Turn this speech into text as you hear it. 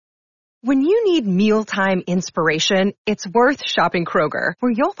When you need mealtime inspiration, it's worth shopping Kroger,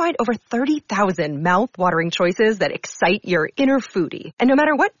 where you'll find over 30,000 mouth-watering choices that excite your inner foodie. And no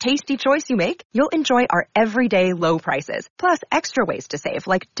matter what tasty choice you make, you'll enjoy our everyday low prices, plus extra ways to save,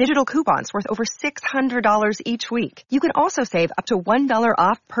 like digital coupons worth over $600 each week. You can also save up to $1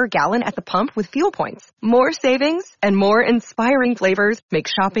 off per gallon at the pump with fuel points. More savings and more inspiring flavors make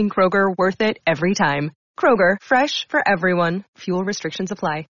shopping Kroger worth it every time. Kroger, fresh for everyone. Fuel restrictions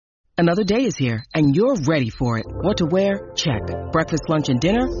apply. Another day is here, and you're ready for it. What to wear? Check. Breakfast, lunch, and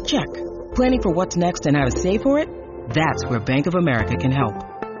dinner? Check. Planning for what's next and how to save for it? That's where Bank of America can help.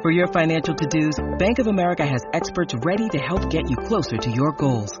 For your financial to-dos, Bank of America has experts ready to help get you closer to your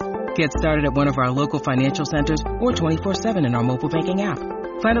goals. Get started at one of our local financial centers or 24/7 in our mobile banking app.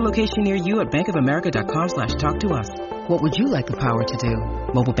 Find a location near you at bankofamerica.com/talktous. What would you like the power to do?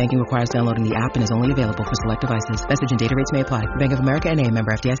 Mobile banking requires downloading the app and is only available for select devices. Message and data rates may apply. Bank of America N.A.,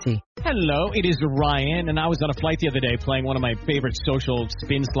 member FDIC. Hello, it is Ryan, and I was on a flight the other day playing one of my favorite social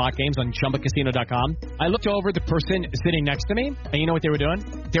spin slot games on ChumbaCasino.com. I looked over the person sitting next to me, and you know what they were doing?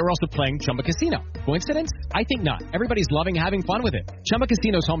 They were also playing Chumba Casino. Coincidence? I think not. Everybody's loving having fun with it. Chumba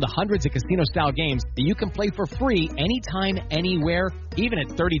Casino is home to hundreds of casino-style games that you can play for free anytime, anywhere, even at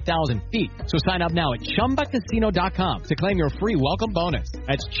 30,000 feet. So sign up now at ChumbaCasino.com to claim your free welcome bonus.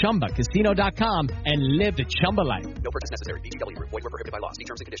 That's ChumbaCasino.com and live the Chumba life. No purchase necessary. VGW. Void where prohibited by law. See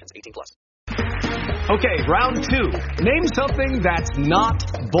terms and conditions. 18+. Okay, round two. Name something that's not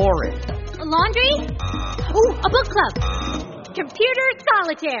boring. A laundry? Ooh, a book club. Computer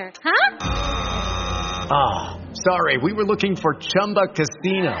solitaire, huh? Ah, sorry. We were looking for Chumba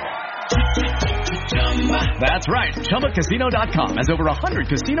Casino. That's right. ChumbaCasino.com has over 100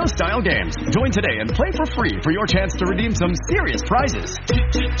 casino-style games. Join today and play for free for your chance to redeem some serious prizes.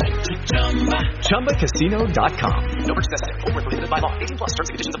 ChumbaCasino.com. No purchase necessary. Void where prohibited by law. 18+. Terms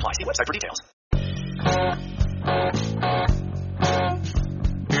and conditions apply. See website for details.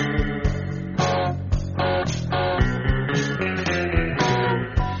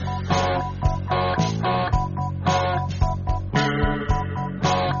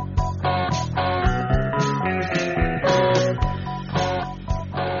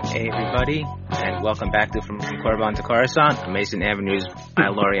 Hey everybody, and welcome back to From Korban to Coruscant, Mason Avenue's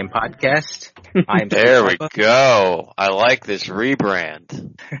Mandalorian podcast. There we go. I like this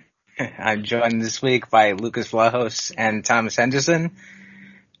rebrand. I'm joined this week by Lucas Vlahos and Thomas Henderson,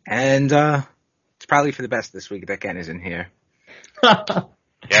 and it's probably for the best this week that Ken isn't here.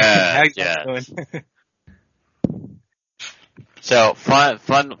 Yeah. So fun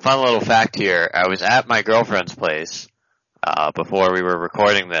little fact here. I was at my girlfriend's place before we were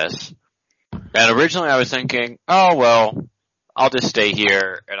recording this, and originally I was thinking, oh well, I'll just stay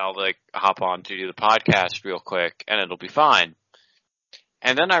here and I'll hop on to do the podcast real quick and it'll be fine.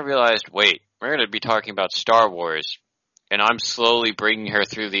 And then I realized, wait, we're going to be talking about Star Wars, and I'm slowly bringing her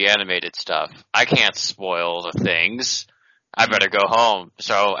through the animated stuff. I can't spoil the things. I better go home.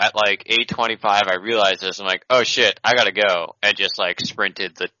 So at 8:25, I realized this. I'm like, oh shit, I gotta go. And just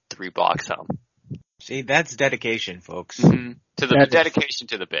sprinted the 3 blocks home. See, that's dedication, folks. Mm-hmm. Dedication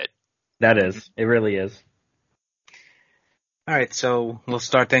to the bit. That is. It really is. All right, so we'll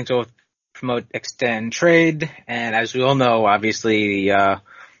start things with promote, extend, trade. And as we all know, obviously, the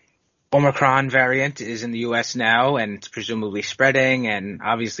Omicron variant is in the U.S. now, and it's presumably spreading, and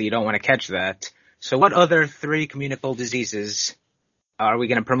obviously you don't want to catch that. So what other 3 communicable diseases are we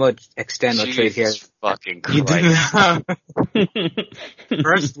going to promote, extend, or trade here? Fucking Christ.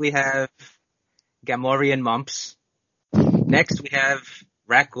 First, we have Gamorrean mumps. Next, we have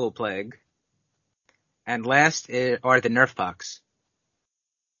rat ghoul plague. And last are the nerf pox.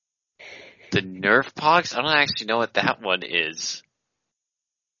 The nerf pox? I don't actually know what that one is.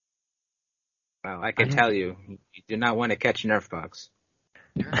 Well, I can tell you, you do not want to catch nerf pox.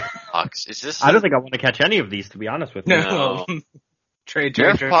 Nerf pox? Is this? I don't think I want to catch any of these, to be honest with you. No.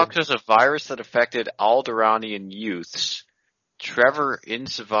 Nerf pox was a virus that affected Alderaanian youths. Trevor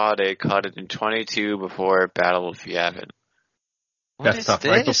Insavade caught it in 22 before Battle of Yavin. What is stuff,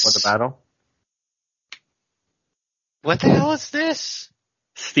 this? Right before the battle. What the hell is this?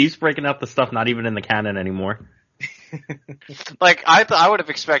 Steve's breaking out the stuff not even in the canon anymore. I would have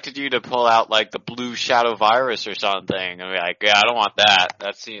expected you to pull out the blue shadow virus or something. I mean, yeah, I don't want that.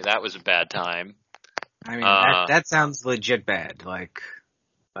 That was a bad time. I mean, that sounds legit bad.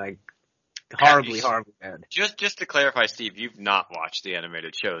 Horribly bad. Just to clarify, Steve, you've not watched the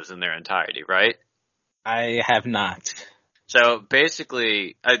animated shows in their entirety, right? I have not. So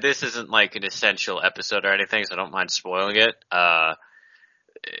basically, this isn't an essential episode or anything, so I don't mind spoiling it.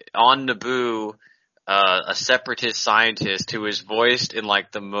 On Naboo, a separatist scientist who is voiced in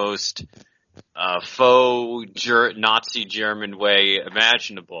like the most faux Nazi German way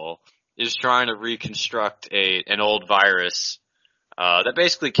imaginable, is trying to reconstruct an old virus that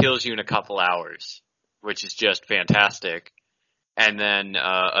basically kills you in a couple hours, which is just fantastic. And then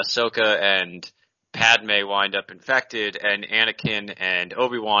Ahsoka and Padme wind up infected, and Anakin and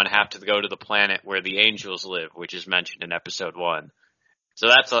Obi-Wan have to go to the planet where the angels live, which is mentioned in episode 1. So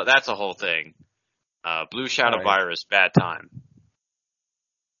that's a whole thing. Blue Shadow virus, bad time.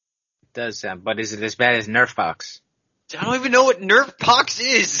 It does sound, but is it as bad as Nerf Box? I don't even know what Nerf Pox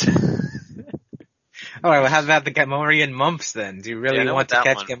is. Alright, well how about the Gamorrean mumps then? Do you really want to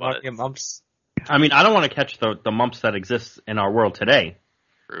catch Gamorrean mumps? I mean, I don't want to catch the mumps that exist in our world today.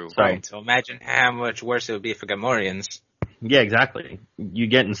 True. So, Right, so imagine how much worse it would be for Gamorreans. yeah, exactly. You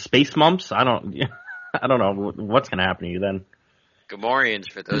getting space mumps? I don't know what's going to happen to you then. Gamorreans,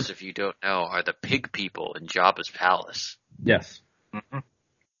 for those of you who don't know, are the pig people in Jabba's palace. Yes. Mm-hmm.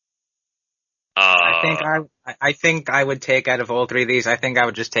 I think I would take, out of all three of these, I think I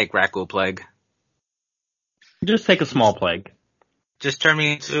would just take Rakghoul Plague. Just take a small plague. Just turn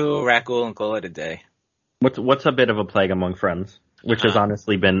me into a Rakghoul and call it a day. What's a bit of a plague among friends, which has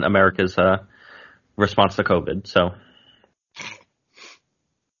honestly been America's response to COVID. So.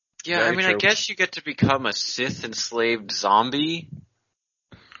 Yeah, Very I mean, true. I guess you get to become a Sith enslaved zombie,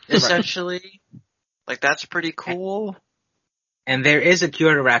 essentially. Like, that's pretty cool. And there is a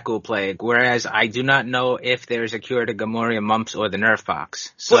cure to Rakghoul Plague, whereas I do not know if there is a cure to Gamorrean mumps or the Nerf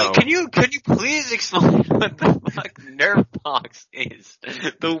Pox. So, Wait, can you please explain what the fuck Nerf Pox is?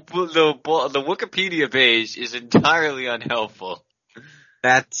 The Wikipedia page is entirely unhelpful.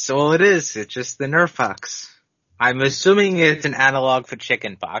 that's all it is. It's just the Nerf Pox. I'm assuming it's an analog for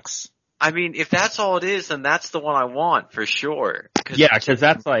chicken pox. I mean, if that's all it is, then that's the one I want, for sure. Yeah, because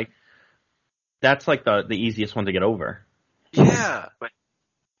that's like the easiest one to get over. Yeah. But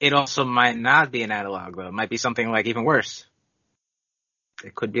it also might not be an analog, though. It might be something like even worse.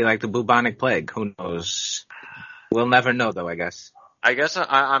 It could be like the bubonic plague. Who knows? We'll never know, though, I guess. I guess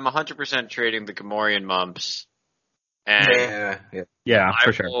I'm 100% trading the Gamorrean mumps. And Yeah, for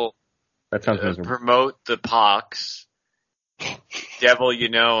I sure. will That sounds miserable. promote the pox. Devil you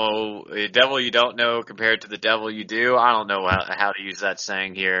know, devil you don't know compared to the devil you do. I don't know how to use that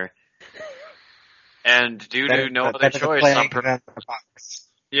saying here. And due to no other choice, I'm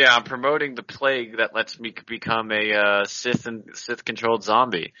promoting the plague that lets me become a Sith controlled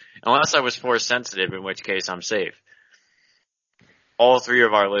zombie. Unless I was force sensitive, in which case I'm safe. All three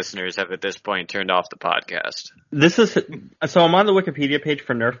of our listeners have at this point turned off the podcast. So I'm on the Wikipedia page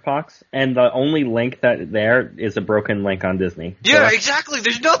for Nerf Pox, and the only link there is a broken link on Disney. Yeah, So, exactly.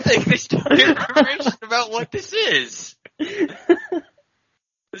 There's nothing. There's no information about what this is.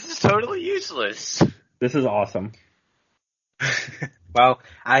 This is totally useless. This is awesome. Well,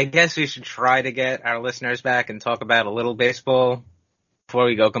 I guess we should try to get our listeners back and talk about a little baseball before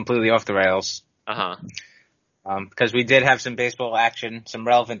we go completely off the rails. Uh-huh. Because we did have some baseball action, some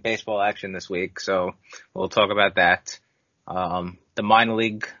relevant baseball action this week, so we'll talk about that. The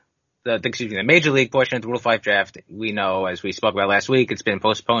major league portion of the Rule 5 draft, we know, as we spoke about last week, it's been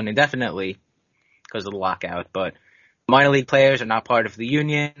postponed indefinitely because of the lockout, but minor league players are not part of the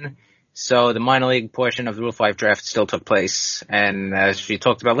union, so the minor league portion of the Rule 5 draft still took place, and as we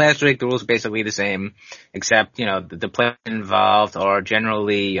talked about last week, the rules are basically the same, except, the players involved are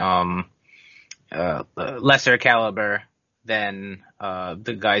generally, lesser caliber than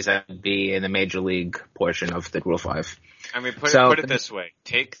the guys that would be in the major league portion of the Rule 5. I mean, put it this way.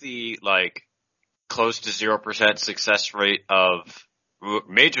 Take the, close to 0% success rate of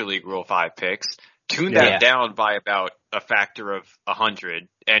Major League Rule 5 picks, tune that down by about a factor of 100,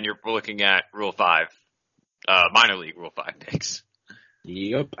 and you're looking at Rule 5, Minor League Rule 5 picks.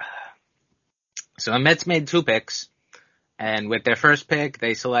 Yep. So the Mets made 2 picks. And with their first pick,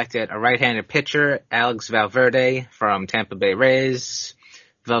 they selected a right-handed pitcher, Alex Valverde from Tampa Bay Rays.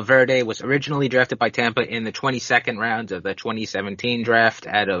 Valverde was originally drafted by Tampa in the 22nd round of the 2017 draft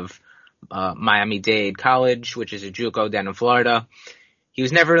out of Miami-Dade College, which is a JUCO down in Florida. He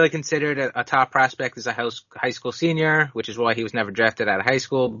was never really considered a top prospect as a high school senior, which is why he was never drafted out of high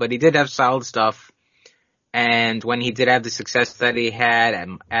school, but he did have solid stuff. And when he did have the success that he had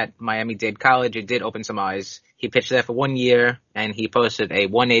at Miami-Dade College, it did open some eyes. He pitched there for 1 year, and he posted a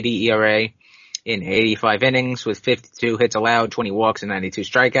 1.80 ERA in 85 innings with 52 hits allowed, 20 walks, and 92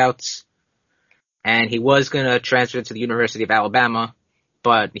 strikeouts. And he was going to transfer to the University of Alabama,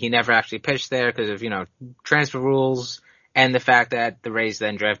 but he never actually pitched there because of, transfer rules and the fact that the Rays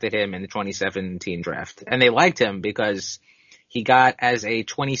then drafted him in the 2017 draft. And they liked him because he got as a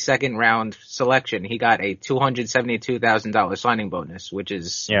 22nd round selection, he got a $272,000 signing bonus, which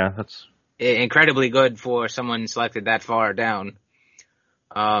is that's incredibly good for someone selected that far down.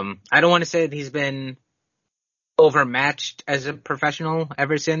 I don't want to say that he's been overmatched as a professional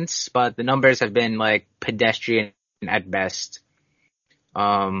ever since, but the numbers have been like pedestrian at best.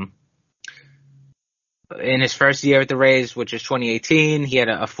 In his first year at the Rays, which is 2018, he had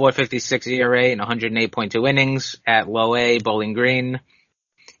a 4.56 ERA and 108.2 innings at Low A Bowling Green.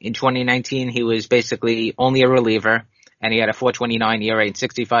 In 2019, he was basically only a reliever, and he had a 4.29 ERA and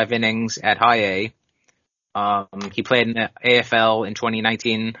 65 innings at High A. He played in the AFL in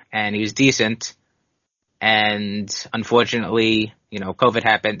 2019, and he was decent. And unfortunately, COVID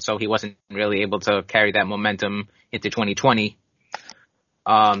happened, so he wasn't really able to carry that momentum into 2020.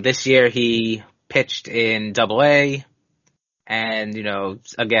 This year he pitched in Double-A, and,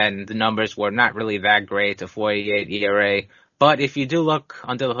 again, the numbers were not really that great, a 4.88 ERA. But if you do look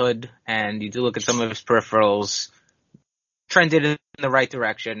under the hood and you do look at some of his peripherals, trended in the right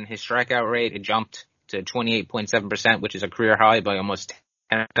direction. His strikeout rate, it jumped to 28.7%, which is a career high by almost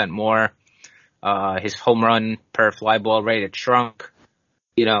 10% more. His home run per fly ball rate, it shrunk.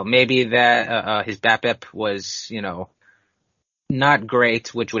 Maybe that, his BABIP was, not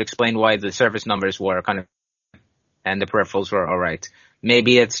great, which would explain why the service numbers were and the peripherals were alright.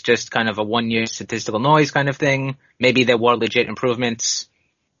 Maybe it's just kind of a 1 year statistical noise kind of thing. Maybe there were legit improvements.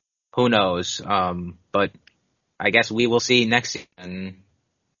 Who knows? But I guess we will see next season.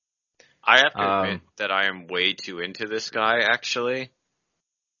 I have to admit that I am way too into this guy, actually.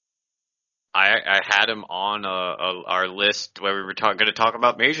 I had him on our list where we were going to talk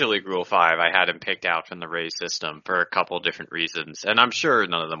about Major League Rule 5. I had him picked out from the Rays system for a couple different reasons, and I'm sure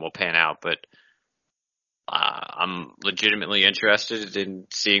none of them will pan out, but I'm legitimately interested in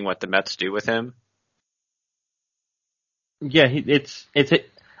seeing what the Mets do with him. Yeah,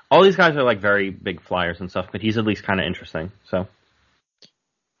 all these guys are like very big flyers and stuff, but he's at least kind of interesting, so.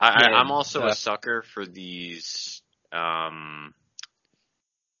 I'm also a sucker for these,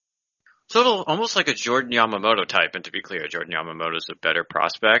 sort of almost like a Jordan Yamamoto type, and to be clear, Jordan Yamamoto is a better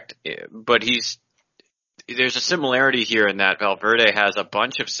prospect, but there's a similarity here in that Valverde has a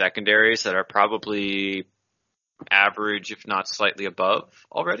bunch of secondaries that are probably average, if not slightly above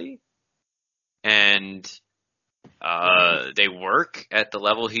already, and they work at the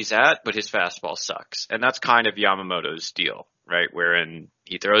level he's at, but his fastball sucks, and that's kind of Yamamoto's deal, right? Wherein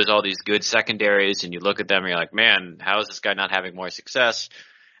he throws all these good secondaries, and you look at them and you're like, man, how is this guy not having more success?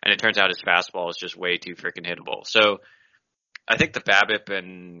 And it turns out his fastball is just way too freaking hittable. So I think the BABIP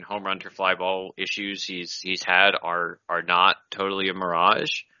and home run to fly ball issues he's had are not totally a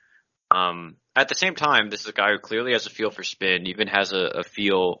mirage. At the same time, this is a guy who clearly has a feel for spin, even has a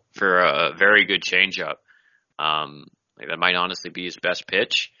feel for a very good changeup. That might honestly be his best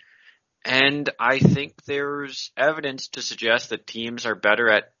pitch. And I think there's evidence to suggest that teams are better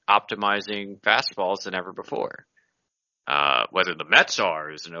at optimizing fastballs than ever before. Whether the Mets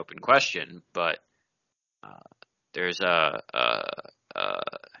are is an open question, but there's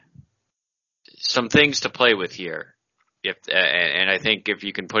some things to play with here. And I think if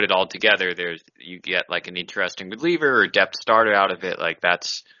you can put it all together, you get like an interesting reliever or depth starter out of it. Like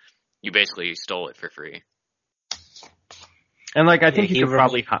you basically stole it for free. And like I think you could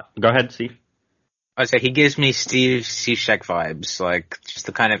probably go ahead, Steve. I'd say he gives me Steve Cishek vibes, like just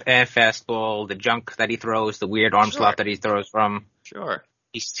the kind of fastball, the junk that he throws, the weird arm slot that he throws from. Sure.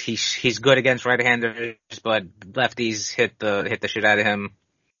 He's good against right-handers, but lefties hit the shit out of him.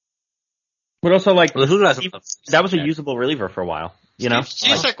 But also, like, that was a usable reliever for a while, you know?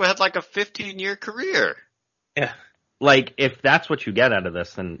 Cishek had like a 15-year career. Yeah. Like, if that's what you get out of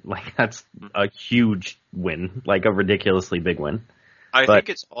this, then like that's a huge win, like a ridiculously big win. I think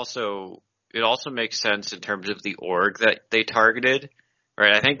it also makes sense in terms of the org that they targeted,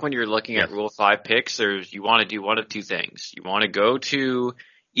 right? I think when you're looking at Rule 5 picks, you want to do one of two things. You want to go to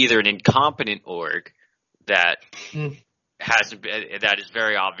either an incompetent org that that is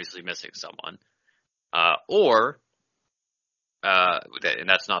very obviously missing someone, and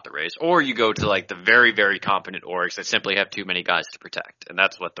that's not the Rays, or you go to like the very, very competent orgs that simply have too many guys to protect, and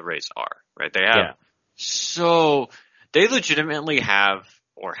that's what the Rays are, right? They have so they legitimately have.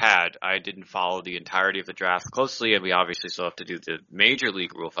 Or had, I didn't follow the entirety of the draft closely, and we obviously still have to do the Major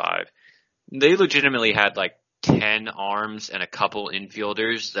League Rule 5. They legitimately had like 10 arms and a couple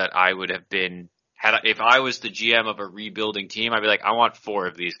infielders that I would have if I was the GM of a rebuilding team, I'd be like, I want 4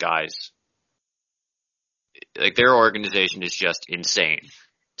 of these guys. Like their organization is just insane.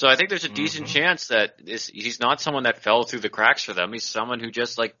 So I think there's a decent chance that he's not someone that fell through the cracks for them. He's someone who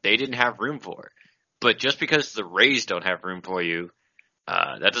just like they didn't have room for. But just because the Rays don't have room for you,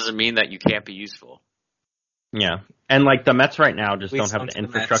 that doesn't mean that you can't be useful. Yeah. And like the Mets right now just We don't have sunk the the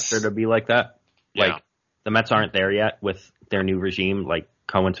infrastructure Mets. to be like that. Yeah. Like the Mets aren't there yet with their new regime. Like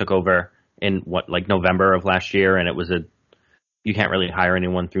Cohen took over in November of last year, and it was you can't really hire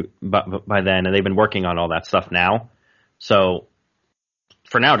anyone by then, and they've been working on all that stuff now. So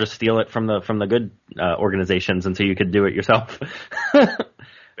for now, just steal it from the good organizations until you could do it yourself.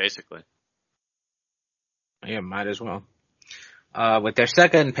 Basically. Yeah, might as well. With their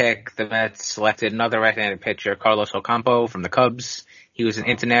second pick, the Mets selected another right-handed pitcher, Carlos Ocampo from the Cubs. He was an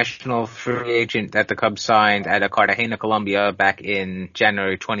international free agent that the Cubs signed at Cartagena, Colombia back in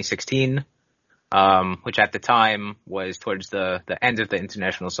January 2016, which at the time was towards the end of the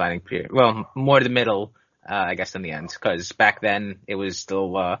international signing period. Well, more the middle, I guess, than the end, because back then it was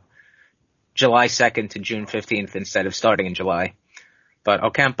still July 2nd to June 15th instead of starting in July. But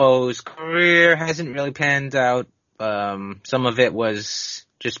Ocampo's career hasn't really panned out. Some of it was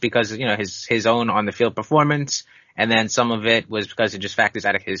just because, his own on the field performance, and then some of it was because it just factors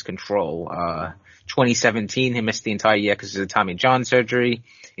out of his control. 2017, he missed the entire year because of the Tommy John surgery.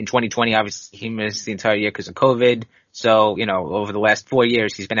 In 2020, obviously, he missed the entire year because of COVID. So, over the last 4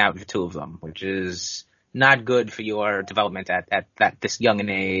 years, he's been out for 2 of them, which is not good for your development at this young an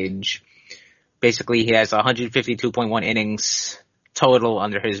age. Basically, he has 152.1 innings total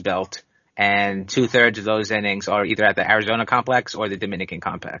under his belt, and 2/3 of those innings are either at the Arizona complex or the Dominican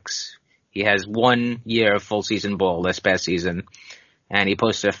complex. He has 1 year of full season ball this past season, and he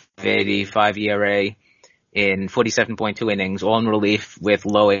posted a 85 ERA in 47.2 innings, all in relief with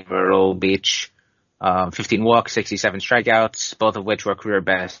low Myrtle Beach, 15 walks, 67 strikeouts, both of which were career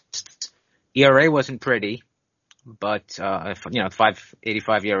best. ERA wasn't pretty, but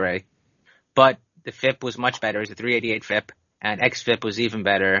 5.85 ERA, but the FIP was much better. It was a 3.88 FIP. And xFIP was even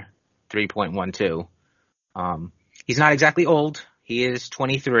better, 3.12. He's not exactly old. He is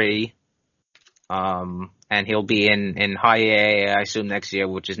 23. And he'll be in high A, I assume, next year,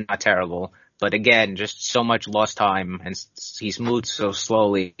 which is not terrible. But again, just so much lost time, and he's moved so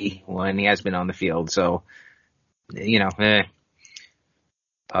slowly when he has been on the field. So,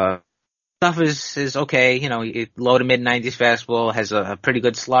 stuff is okay. Low to mid 90s fastball, has a pretty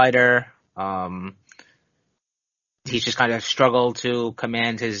good slider. He's just kind of struggled to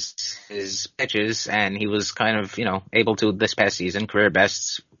command his pitches, and he was kind of, able to this past season, career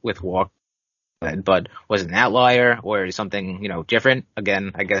best with walk, but was it an outlier or something, different?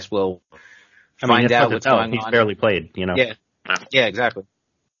 Again, I guess we'll find out what's going on. He's barely played, Yeah, exactly.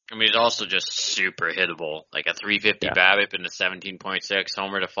 I mean, he's also just super hittable, like a 350 BABIP and a 17.6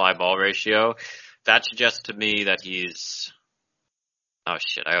 homer to fly ball ratio. That suggests to me that he's, oh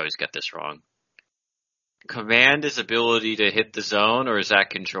shit, I always get this wrong. Command is ability to hit the zone, or is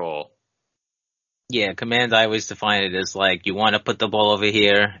that control? Yeah, command, I always define it as like you want to put the ball over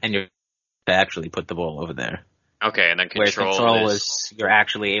here, and you're to actually put the ball over there. Okay, and then control is you're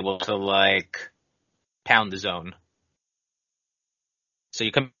actually able to like pound the zone. So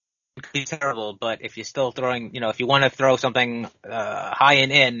you can be terrible, but if you're still throwing, if you want to throw something high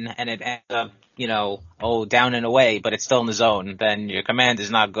and in, and it ends up, down and away, but it's still in the zone, then your command is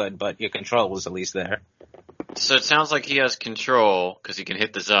not good, but your control is at least there. So it sounds like he has control because he can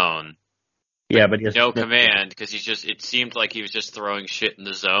hit the zone. Yeah, but he has no command because it seemed like he was just throwing shit in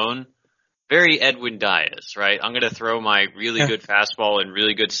the zone. Very Edwin Diaz, right? I'm going to throw my really good fastball and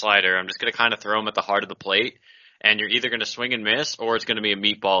really good slider. I'm just going to kind of throw them at the heart of the plate, and you're either going to swing and miss, or it's going to be a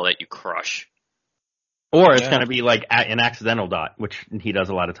meatball that you crush. Or it's going to be like an accidental dot, which he does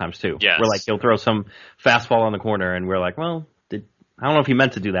a lot of times too. Yes. Where like he'll throw some fastball on the corner, and we're like, well, I don't know if he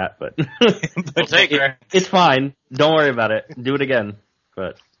meant to do that, but we'll take it. It's fine. Don't worry about it. Do it again.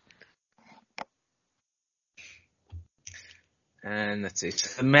 But and let's see.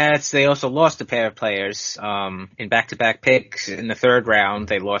 So the Mets, they also lost a pair of players in back-to-back picks. In the 3rd round,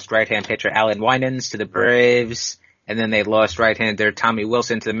 they lost right-hand pitcher Alan Winans to the Braves, and then they lost right-hander Tommy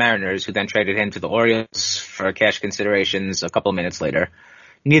Wilson to the Mariners, who then traded him to the Orioles for cash considerations a couple minutes later.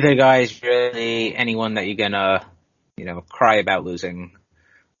 Neither guy is really anyone that you're gonna cry about losing.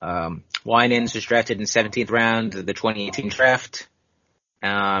 Winans was drafted in the 17th round of the 2018 draft.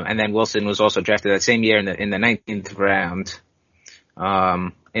 And then Wilson was also drafted that same year in the 19th round.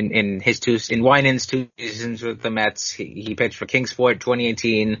 In Winans' 2 seasons with the Mets, he pitched for Kingsport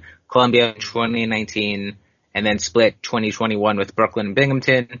 2018, Columbia 2019, and then split 2021 with Brooklyn and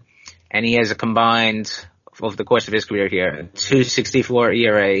Binghamton. And he has a combined, over the course of his career here, 2.64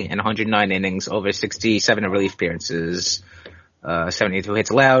 ERA and 109 innings over 67 relief appearances, 72 hits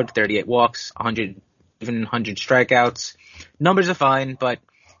allowed, 38 walks, 100 strikeouts. Numbers are fine, but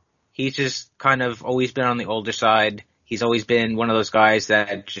he's just kind of always been on the older side. He's always been one of those guys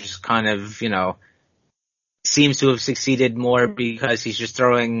that just kind of, seems to have succeeded more because he's just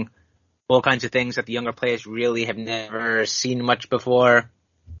throwing all kinds of things that the younger players really have never seen much before.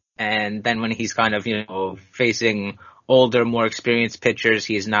 And then when he's kind of, facing older, more experienced pitchers,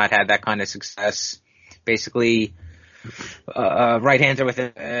 he has not had that kind of success. Basically, right-hander with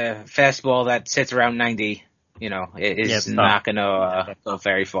a fastball that sits around 90, is not going to go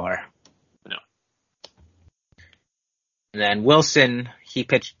very far. No. And then Wilson, he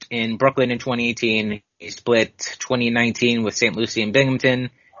pitched in Brooklyn in 2018. He split 2019 with St. Lucie and Binghamton.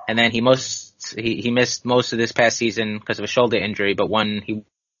 And then he missed most of this past season because of a shoulder injury. But when he was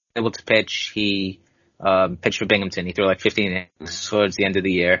able to pitch, he pitched for Binghamton. He threw like 15 innings towards the end of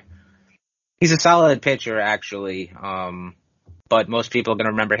the year. He's a solid pitcher, actually. But most people are going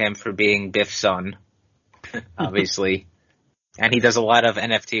to remember him for being Biff's son, obviously. And he does a lot of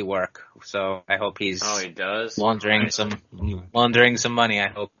NFT work, so I hope he's he does laundering some money. I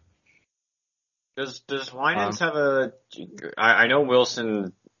hope. Does Winans have a? I know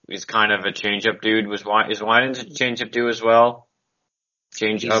Wilson is kind of a change-up dude. Is Winans a change-up dude as well?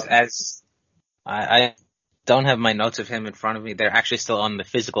 I don't have my notes of him in front of me. They're actually still on the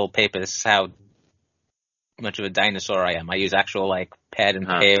physical paper. This is how much of a dinosaur I am. I use actual pad and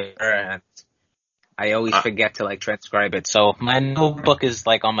paper, and I always forget to transcribe it. So my notebook is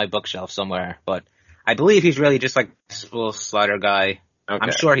on my bookshelf somewhere, but I believe he's really just a little slider guy. Okay.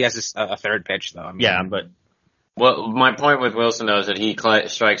 I'm sure he has a third pitch though. Well, my point with Wilson though is that he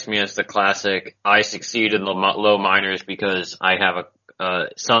strikes me as the classic. I succeed in the low minors because I have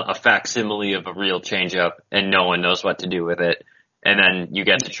a facsimile of a real changeup, and no one knows what to do with it. And then you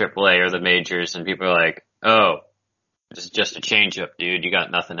get to AAA or the majors, and people are like, "Oh, this is just a changeup, dude. You got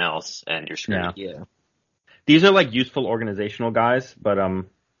nothing else, and you're screwed." Yeah. These are useful organizational guys, but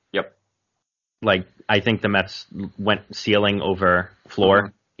yep. I think the Mets went ceiling over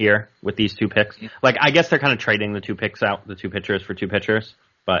floor here with these two picks. I guess they're kind of trading the two pitchers for two pitchers,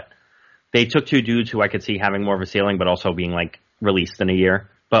 but they took two dudes who I could see having more of a ceiling, but also being released in a year.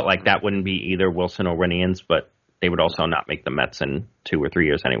 But that wouldn't be either Wilson or Winans, but they would also not make the Mets in 2 or 3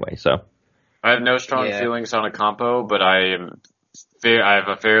 years anyway. So I have no strong feelings on Ocampo, but I have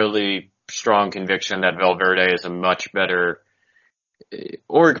a fairly strong conviction that Valverde is a much better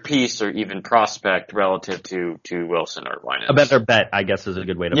org piece or even prospect relative to Wilson or Winans. A better bet, I guess, is a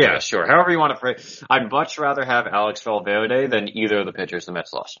good way to put it. Yeah, sure. However you want to phrase. I'd much rather have Alex Valverde than either of the pitchers the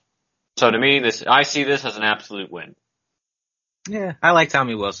Mets lost. So to me, I see this as an absolute win. Yeah, I like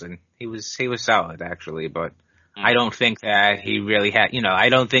Tommy Wilson. He was solid actually, but I don't think that he really had. I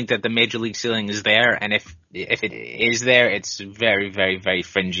don't think that the major league ceiling is there, and if it is there, it's very, very, very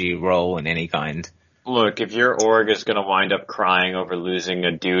fringy role in any kind. Look, if your org is going to wind up crying over losing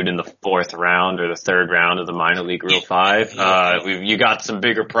a dude in the 4th round or the 3rd round of the minor league Rule 5, you got some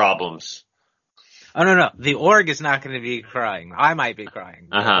bigger problems. Oh, no. The org is not going to be crying. I might be crying.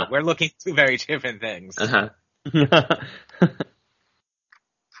 We're looking at two very different things.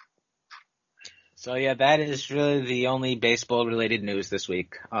 So yeah, that is really the only baseball-related news this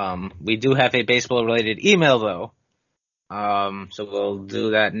week. We do have a baseball-related email though. So we'll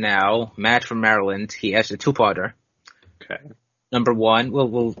do that now. Matt from Maryland, he asked a 2-parter. Okay. Number 1,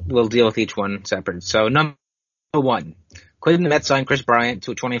 we'll deal with each one separate. So number 1, couldn't the Mets sign Chris Bryant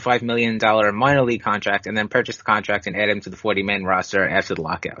to a $25 million minor league contract and then purchase the contract and add him to the 40-man roster after the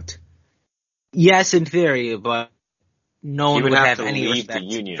lockout? Yes, in theory, but no one would have any respect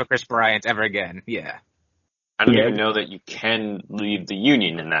for Chris Bryant ever again. Yeah. I don't even know that you can leave the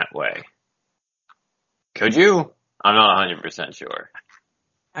union in that way. Could you? I'm not 100% sure.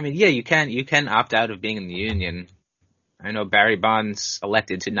 I mean, yeah, you can opt out of being in the union. I know Barry Bonds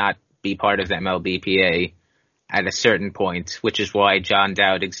elected to not be part of the MLBPA at a certain point, which is why John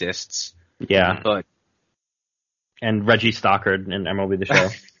Dowd exists. Yeah. And Reggie Stockard in MLB The Show.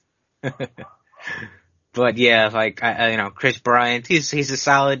 But yeah, Chris Bryant, he's a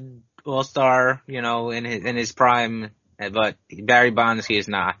solid all-star, in his prime, but Barry Bonds, he is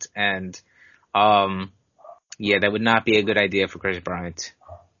not. And, that would not be a good idea for Chris Bryant.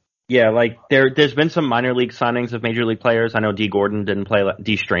 Yeah, there's been some minor league signings of major league players. I know D.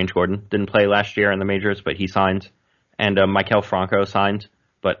 Strange Gordon didn't play last year in the majors, but he signed. And, Maikel Franco signed.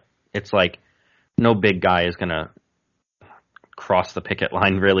 But it's no big guy is gonna cross the picket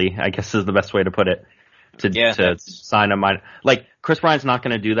line, really, I guess is the best way to put it. To sign a minor. Chris Bryant's not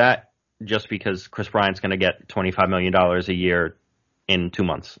going to do that just because Chris Bryant's going to get $25 million a year in 2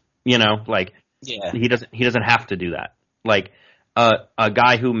 months. He doesn't have to do that. A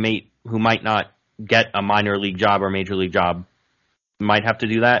guy who might not get a minor league job or major league job might have to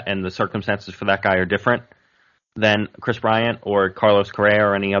do that, and the circumstances for that guy are different than Chris Bryant or Carlos Correa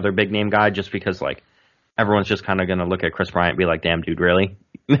or any other big name guy, just because like everyone's just kind of going to look at Chris Bryant and be like, damn, dude, really?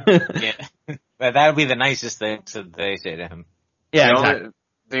 Yeah. But that would be the nicest thing they say to him. Yeah, exactly.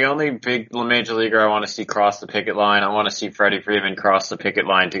 The only big major leaguer I want to see cross the picket line, I want to see Freddie Freeman cross the picket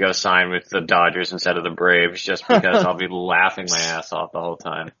line to go sign with the Dodgers instead of the Braves, just because I'll be laughing my ass off the whole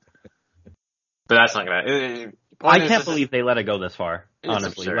time. But that's not gonna. I can't believe they let it go this far.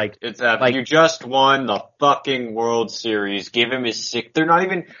 Honestly, absurd. like you just won the fucking World Series. Give him his sixth. They're not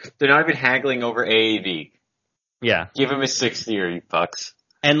even haggling over AAV. Yeah, give him his 6th year, you fucks.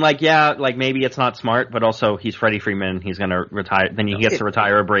 And maybe it's not smart, but also he's Freddie Freeman. He's gonna retire. Then he gets to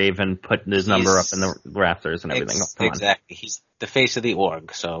retire a Brave and put his number up in the rafters and everything. Exactly. He's the face of the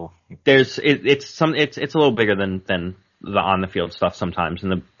org. So it's a little bigger than the on the field stuff sometimes,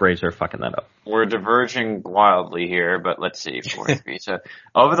 and the Braves are fucking that up. We're diverging wildly here, but let's see. 4-3. So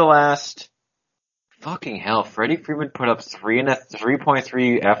over the last fucking hell, Freddie Freeman put up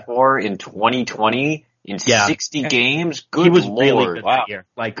 3.3 FWAR in 2020 in 60 games. Good he was Lord. Really good wow. that year.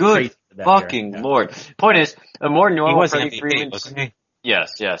 Like good fucking year. Lord. Point is, a more normal Freddie MVP, Freeman. wasn't he?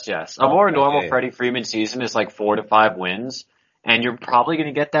 Yes. A more normal Freddie Freeman season is like 4 to 5 wins. And you're probably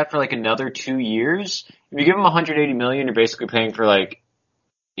going to get that for like another 2 years. If you give him $180 million, you're basically paying for like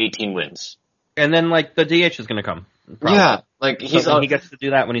 18 wins. And then like the DH is going to come. Probably. Yeah, like he gets to do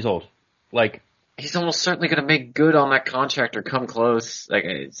that when he's old. Like he's almost certainly going to make good on that contract or come close. Like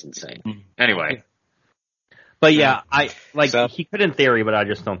it's insane. Anyway, but yeah, he could in theory, but I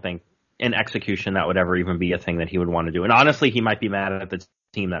just don't think in execution that would ever even be a thing that he would want to do. And honestly, he might be mad at the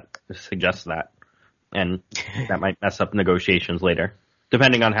team that suggests that. And that might mess up negotiations later,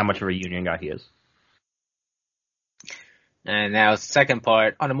 depending on how much of a union guy he is. And now, second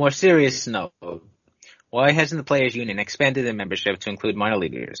part, on a more serious note, why hasn't the Players Union expanded their membership to include minor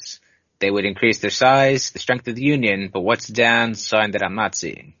leaguers? They would increase their size, the strength of the union, but what's the downside that I'm not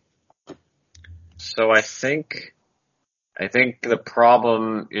seeing? So I think the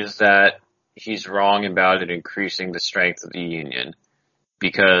problem is that he's wrong about it increasing the strength of the union,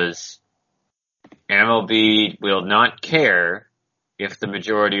 because MLB will not care if the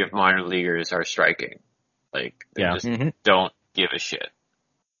majority of minor leaguers are striking. Like, they just don't give a shit.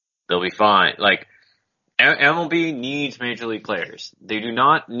 They'll be fine. Like, MLB needs major league players. They do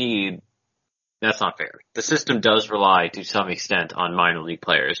not need, that's not fair. The system does rely to some extent on minor league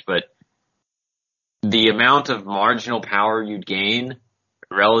players, but the amount of marginal power you'd gain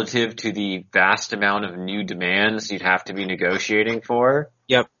relative to the vast amount of new demands you'd have to be negotiating for.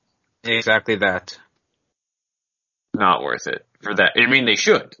 Yep. Exactly that. Not worth it for that. I mean, they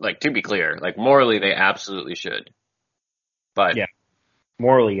should. Like, to be clear, like morally, they absolutely should. But yeah,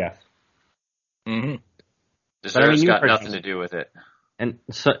 morally, yes. Deserve's got nothing to do with it. And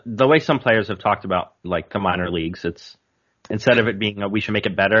so the way some players have talked about like the minor leagues, it's instead of it being we should make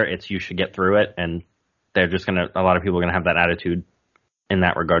it better, it's you should get through it, and they're just a lot of people are gonna have that attitude in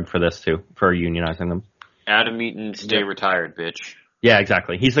that regard for this too, for unionizing them. Adam Eaton, stay retired, bitch. Yeah,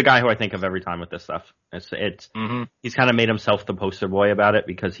 exactly. He's the guy who I think of every time with this stuff. He's kind of made himself the poster boy about it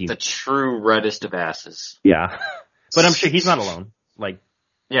because he's the true reddest of asses. Yeah, but I'm sure he's not alone. Like,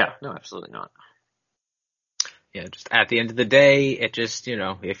 yeah, no, absolutely not. Yeah, just at the end of the day, it just,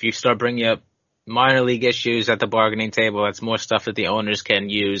 if you start bringing up minor league issues at the bargaining table, that's more stuff that the owners can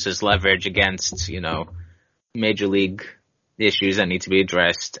use as leverage against, major league issues that need to be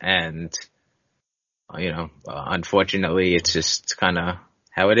addressed. And, unfortunately, it's just kind of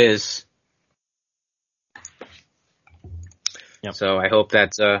how it is. Yep. So I hope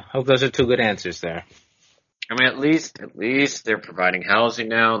hope those are two good answers there. I mean, at least they're providing housing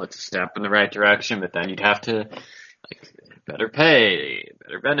now. That's a step in the right direction. But then you'd have to, better pay,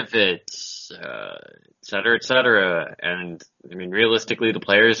 better benefits, et cetera. And I mean, realistically, the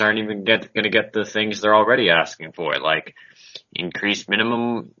players aren't even going to get the things they're already asking for, like increased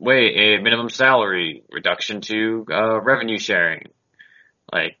minimum salary, reduction to revenue sharing.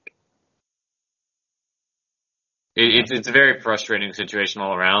 Like, it's a very frustrating situation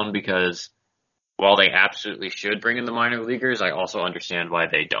all around, because while they absolutely should bring in the minor leaguers, I also understand why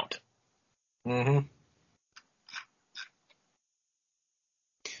they don't.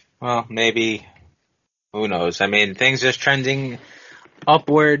 Well, maybe, who knows? I mean, things are trending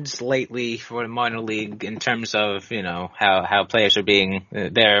upwards lately for the minor league in terms of, how players are being,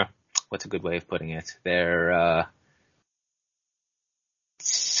 what's a good way of putting it? They're,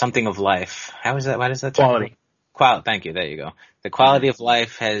 something of life. How is that? Why does that quality? Thank you. There you go. The quality of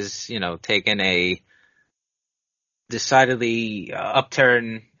life has, taken a decidedly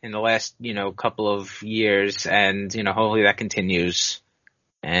upturn in the last, couple of years, and, hopefully that continues.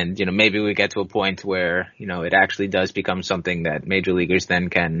 And, maybe we get to a point where, it actually does become something that major leaguers then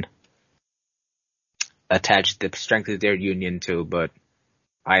can attach the strength of their union to, but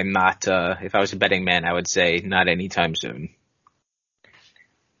I'm not, if I was a betting man, I would say not anytime soon.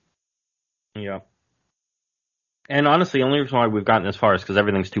 Yeah. And honestly, the only reason why we've gotten this far is because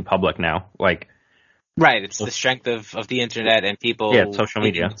everything's too public now. Like, right, it's the strength of the internet and people. Yeah, social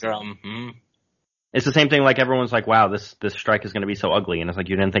media. It's the same thing. Like everyone's like, "Wow, this strike is going to be so ugly," and it's like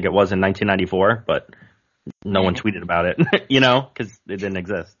you didn't think it was in 1994, but no one tweeted about it, because it didn't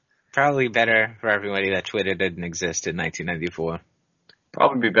exist. Probably better for everybody that Twitter didn't exist in 1994.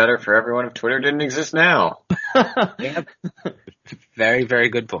 Probably be better for everyone if Twitter didn't exist now. Yep. Very, very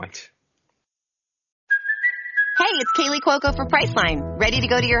good point. Hey, it's Kaylee Cuoco for Priceline. Ready to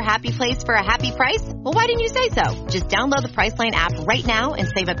go to your happy place for a happy price? Well, why didn't you say so? Just download the Priceline app right now and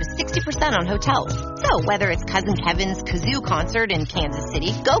save up to 60% on hotels. So whether it's Cousin Kevin's Kazoo Concert in Kansas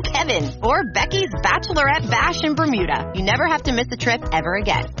City, go Kevin, or Becky's Bachelorette Bash in Bermuda, you never have to miss a trip ever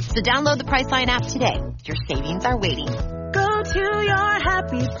again. So download the Priceline app today. Your savings are waiting. Go to your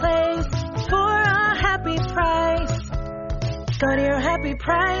happy place for a happy price. Go to your happy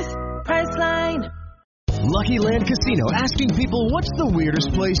price, Priceline. Lucky Land Casino, asking people, what's the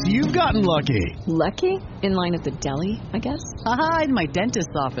weirdest place you've gotten lucky? Lucky? In line at the deli, I guess? Aha, in my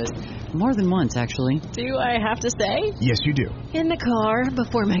dentist's office. More than once, actually. Do I have to say? Yes, you do. In the car,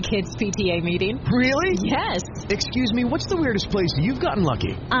 before my kids' PTA meeting. Really? Yes. Excuse me, what's the weirdest place you've gotten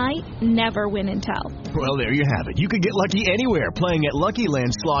lucky? I never win and tell. Well, there you have it. You can get lucky anywhere, playing at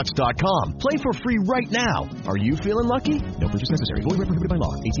LuckyLandSlots.com. Play for free right now. Are you feeling lucky? No purchase necessary. Void where prohibited by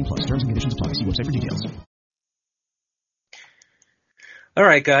law. 18+. Terms and conditions apply. See website for details. All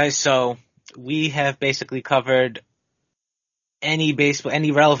right, guys. So we have basically covered any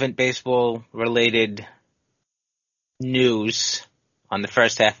relevant baseball-related news on the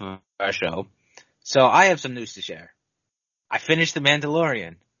first half of our show. So I have some news to share. I finished The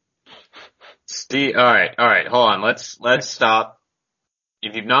Mandalorian. Steve, all right, hold on. Let's stop.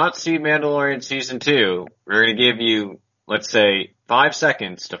 If you've not seen Mandalorian Season 2, we're going to give you, let's say, 5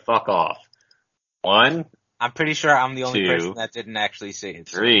 seconds to fuck off. 1, I'm pretty sure I'm the only 2, person that didn't actually see it.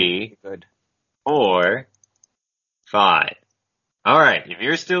 3, good. 4, 5. All right, if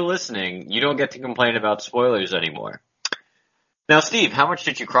you're still listening, you don't get to complain about spoilers anymore. Now, Steve, how much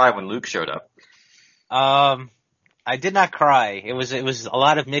did you cry when Luke showed up? I did not cry. It was a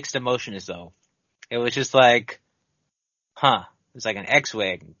lot of mixed emotions though. It was just like, it's like an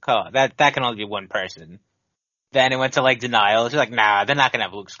X-Wing. That can only be one person. Then it went to like denial. It's like, nah, they're not gonna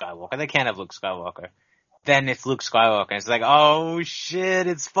have Luke Skywalker. They can't have Luke Skywalker. Then it's Luke Skywalker. It's like, oh shit,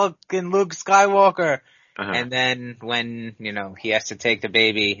 it's fucking Luke Skywalker. Uh-huh. And then when, he has to take the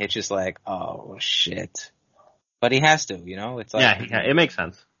baby, it's just like, oh shit. But he has to, it's like. Yeah, it makes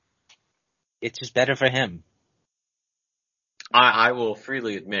sense. It's just better for him. I will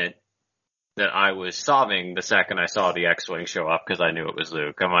freely admit that I was sobbing the second I saw the X-Wing show up because I knew it was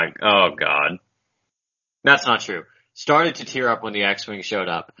Luke. I'm like, oh god. That's not true. Started to tear up when the X-Wing showed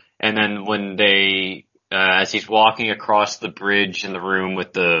up. And then when they, as he's walking across the bridge in the room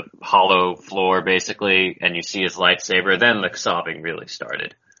with the hollow floor basically, and you see his lightsaber, then the sobbing really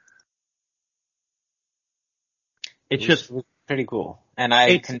started. It's just pretty cool. And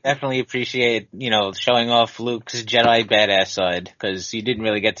I can definitely appreciate, showing off Luke's Jedi badass side, because you didn't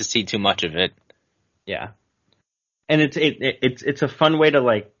really get to see too much of it. Yeah. And it's a fun way to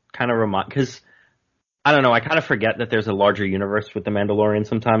like kind of remind, because I don't know, I kind of forget that there's a larger universe with The Mandalorian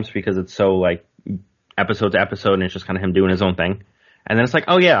sometimes because it's so like episode to episode and it's just kind of him doing his own thing. And then it's like,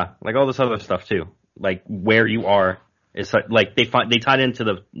 oh yeah, like all this other stuff too. Like where you are is like they tied into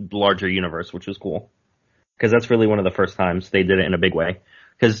the larger universe, which was cool. Because that's really one of the first times they did it in a big way.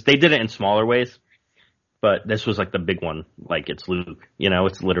 Because they did it in smaller ways, but this was like the big one. Like it's Luke,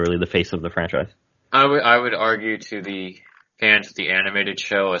 it's literally the face of the franchise. I would argue to the fans of the animated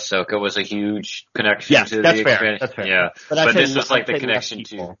show, Ahsoka was a huge connection to that's the fair. That's fair. Yeah, but this was like the connection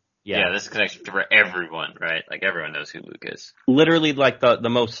to. Yeah, this is a connection to everyone, right? Like everyone knows who Luke is. Literally, like the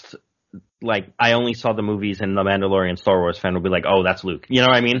most. Like, I only saw the movies and the Mandalorian Star Wars fan will be like, oh, that's Luke. You know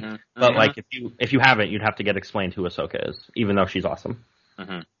what I mean? Mm-hmm. But, like, if you haven't, you'd have to get explained who Ahsoka is, even though she's awesome.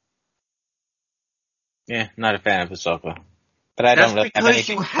 Mm-hmm. Yeah, not a fan of Ahsoka. But I don't really have any...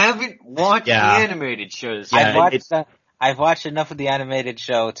 you haven't watched the animated shows. Yeah, I've watched enough of the animated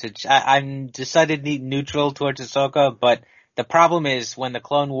show I'm decidedly neutral towards Ahsoka, but the problem is when the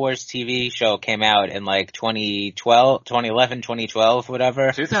Clone Wars TV show came out in like 2011, 2012,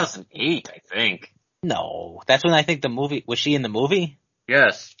 whatever. 2008, I think. No, that's when I think the movie, was she in the movie?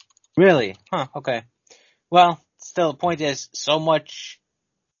 Yes. Really? Huh, okay. Well, still, the point is, so much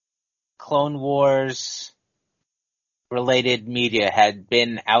Clone Wars related media had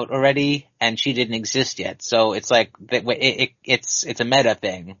been out already, and she didn't exist yet. So it's like, it's a meta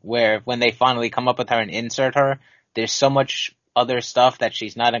thing, where when they finally come up with her and insert her, there's so much other stuff that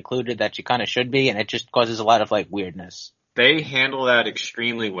she's not included that she kind of should be, and it just causes a lot of, like, weirdness. They handle that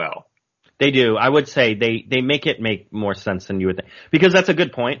extremely well. They do. I would say they make it make more sense than you would think. Because that's a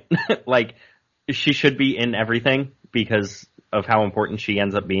good point. Like, she should be in everything because of how important she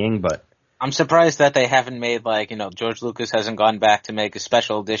ends up being, but... I'm surprised that they haven't made, like, George Lucas hasn't gone back to make a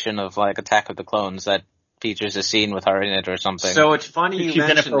special edition of, like, Attack of the Clones that features a scene with her in it or something. So it's funny you She's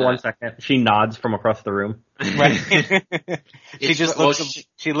in it for that. 1 second. She nods from across the room. Right.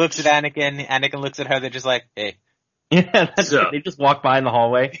 She looks at Anakin, Anakin looks at her, they're just like, hey. Yeah, they just walk by in the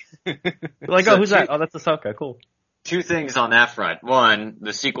hallway. Like, who's that? Oh, that's Ahsoka. Cool. Two things on that front. One,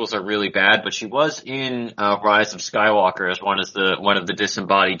 the sequels are really bad, but she was in Rise of Skywalker as one of the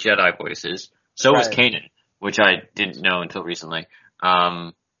disembodied Jedi voices. So was Kanan, which I didn't know until recently.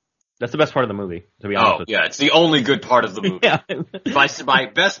 That's the best part of the movie, to be honest with you. Yeah, it's the only good part of the movie. Yeah. By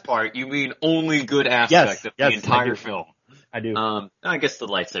best part, you mean only good aspect of the entire film. I do. I guess the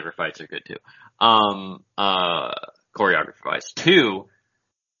lightsaber fights are good too. Choreography-wise. Two,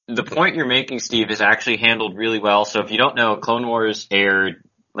 the point you're making, Steve, is actually handled really well. So if you don't know, Clone Wars aired,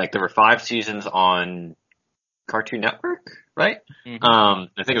 like, there were 5 seasons on Cartoon Network, right? Mm-hmm.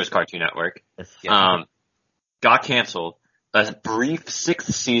 I think it was Cartoon Network. Yes. Got canceled. A brief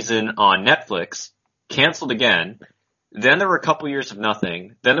 6th season on Netflix, canceled again. Then there were a couple years of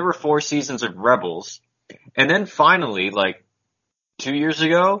nothing. Then there were 4 seasons of Rebels. And then finally, like, 2 years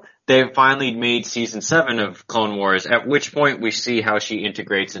ago, they finally made season 7 of Clone Wars, at which point we see how she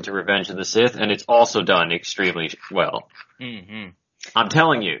integrates into Revenge of the Sith, and it's also done extremely well. Mm-hmm. I'm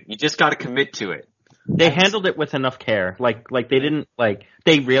telling you, you just gotta commit to it. They handled it with enough care. Like they didn't,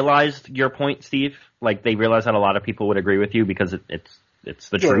 they realized your point, Steve. Like, they realized that a lot of people would agree with you because it's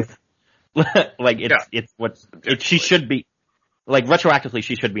the truth. She should be, like, retroactively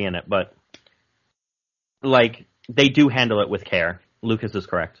she should be in it, but, like, they do handle it with care. Lucas is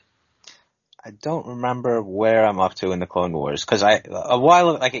correct. I don't remember where I'm up to in the Clone Wars, because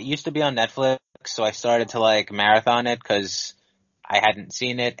it used to be on Netflix, so I started to, like, marathon it, because I hadn't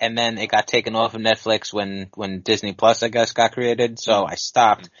seen it, and then it got taken off of Netflix when Disney Plus, I guess, got created, so I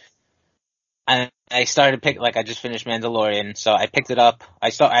stopped. And I started I just finished Mandalorian, so I picked it up.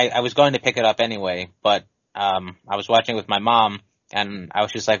 I was going to pick it up anyway, but, I was watching it with my mom, and I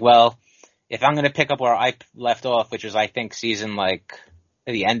was just like, well, if I'm going to pick up where I left off, which was, I think,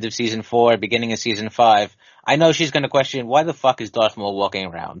 the end of season 4, beginning of season 5, I know she's going to question, why the fuck is Darth Maul walking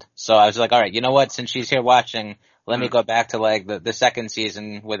around? So I was like, alright, you know what, since she's here watching, let me go back to, like, the second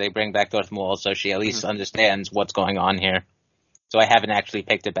season where they bring back Darth Maul, so she at least understands what's going on here. So I haven't actually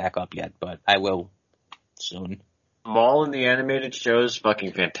picked it back up yet, but I will soon. Maul in the animated show is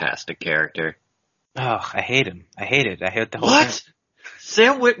fucking fantastic character. Oh, I hate him. I hate it. I hate the whole What? thing.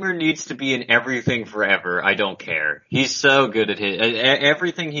 Sam Witwer needs to be in everything forever. I don't care. He's so good at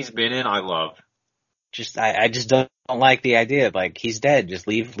everything he's been in. I love. I just don't like the idea. Like, he's dead. Just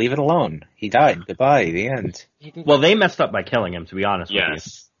leave it alone. He died. Goodbye. The end. Well, they messed up by killing him, to be honest with you.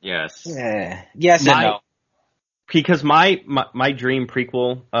 Yes. Yeah. Yes and no. Because my dream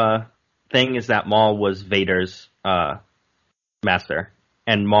prequel thing is that Maul was Vader's master,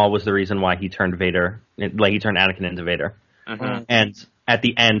 and Maul was the reason why he turned he turned Anakin into Vader. Mm-hmm. And at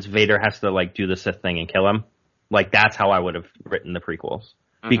the end, Vader has to, like, do the Sith thing and kill him. Like, that's how I would have written the prequels.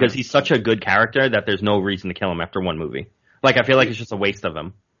 Mm-hmm. Because he's such a good character that there's no reason to kill him after one movie. Like, I feel like it's just a waste of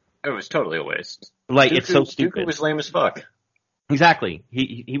him. It was totally a waste. Like, it's so stupid. Dooku was lame as fuck. Exactly.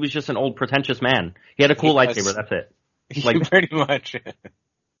 He was just an old pretentious man. He had a cool lightsaber, that's it. Like, pretty much.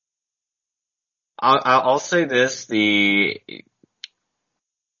 I'll say this, the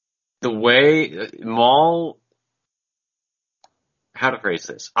way Maul, how to phrase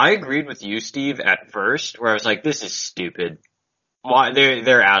this? I agreed with you, Steve, at first, where I was like, this is stupid. Why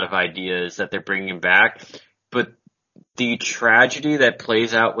they're out of ideas that they're bringing back. But the tragedy that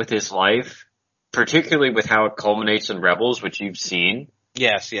plays out with his life, particularly with how it culminates in Rebels, which you've seen.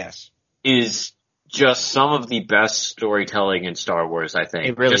 Yes. Is just some of the best storytelling in Star Wars, I think.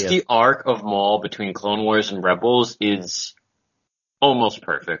 It really just is. The arc of Maul between Clone Wars and Rebels is almost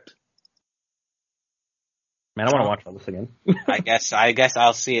perfect. Man, I want to watch all this again. I guess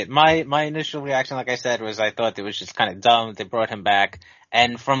I'll see it. My initial reaction, like I said, was I thought it was just kind of dumb. They brought him back.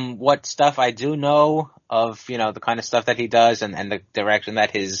 And from what stuff I do know of, the kind of stuff that he does and the direction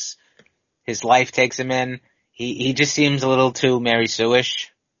that his his life takes him in. He just seems a little too Mary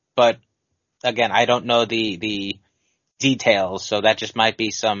Sue-ish, but again, I don't know the details, so that just might be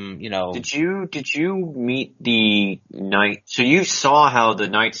some, Did you meet the Night? So you saw how the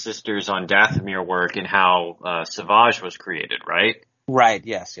Night Sisters on Dathomir work and how Savage was created, right? Right.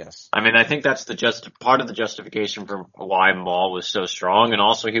 Yes. I mean, I think that's part of the justification for why Maul was so strong, and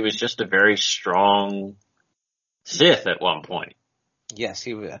also he was just a very strong Sith at one point. Yes,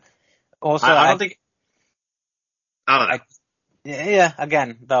 he was. Also, I don't know. Yeah,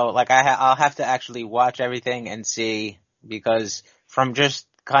 again, though, like I'll have to actually watch everything and see, because from just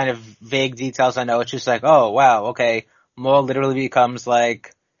kind of vague details I know, it's just like, oh wow, okay, Maul literally becomes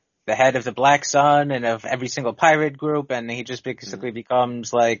like the head of the Black Sun and of every single pirate group, and he just basically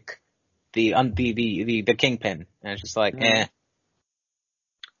becomes like the kingpin, and it's just like,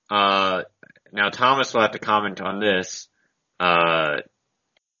 Now Thomas will have to comment on this,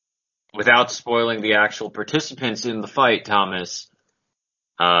 without spoiling the actual participants in the fight. Thomas,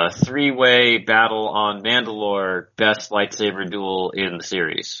 3-way battle on Mandalore, best lightsaber duel in the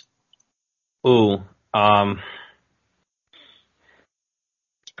series. Ooh,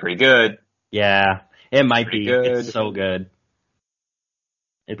 it's pretty good. Yeah, it might be. Good. It's so good.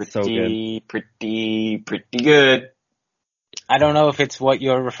 It's so good. Pretty good. I don't know if it's what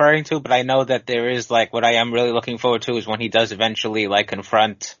you're referring to, but I know that there is, like, what I am really looking forward to is when he does eventually, like,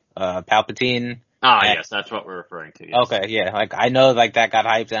 confront Palpatine. Yes, that's what we're referring to. Yes. Okay, yeah, like, I know, like, that got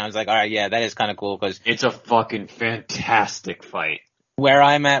hyped, and I was like, alright, yeah, that is kind of cool, because it's a fucking fantastic fight. Where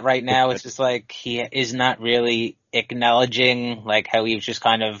I'm at right now, it's just like, he is not really acknowledging, like, how he was just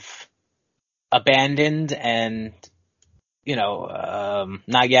kind of abandoned, and,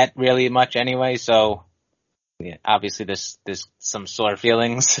 not yet really much anyway, so, yeah, obviously there's some sore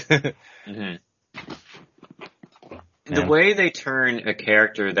feelings. Mm-hmm. The way they turn a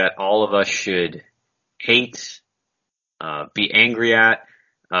character that all of us should hate, be angry at,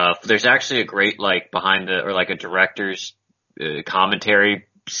 there's actually a great, a director's commentary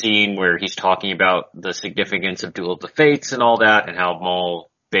scene where he's talking about the significance of Duel of the Fates and all that, and how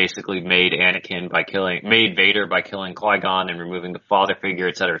Maul basically made Vader by killing Qui-Gon and removing the father figure,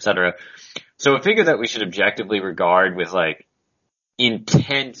 et cetera, et cetera. So a figure that we should objectively regard with, like,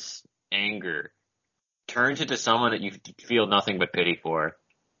 intense anger turns into someone that you feel nothing but pity for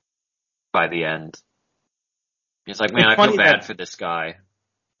by the end. It's like, man, I feel bad for this guy.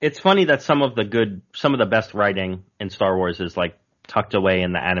 It's funny that some of the best writing in Star Wars is, like, tucked away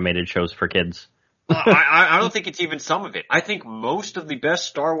in the animated shows for kids. I don't think it's even some of it. I think most of the best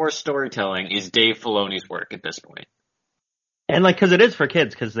Star Wars storytelling is Dave Filoni's work at this point. And, like, cause it is for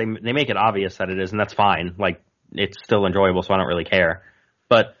kids, cause they make it obvious that it is, and that's fine. Like, it's still enjoyable, so I don't really care.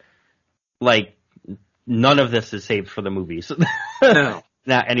 But, like, none of this is saved for the movies. No.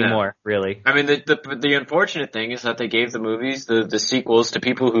 Not anymore, really. I mean, the unfortunate thing is that they gave the movies, the sequels, to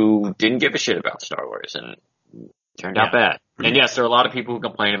people who didn't give a shit about Star Wars, and turned out bad. And yes, there are a lot of people who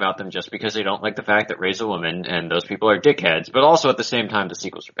complain about them just because they don't like the fact that Rey's a woman, and those people are dickheads, but also at the same time, the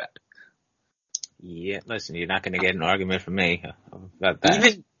sequels are bad. Yeah, listen, you're not going to get an argument from me about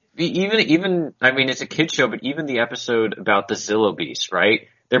that. Even, I mean, it's a kid show, but even the episode about the Zillo Beast, right?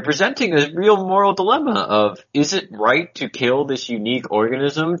 They're presenting a real moral dilemma of, is it right to kill this unique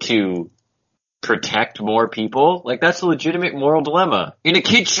organism to protect more people? Like, that's a legitimate moral dilemma. In a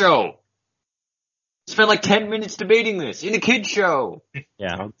kid show! Spent like 10 minutes debating this in a kid show.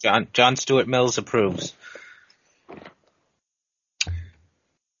 Yeah. John Stuart Mills approves.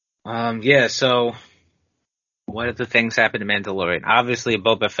 So what other things happen to Mandalorian? Obviously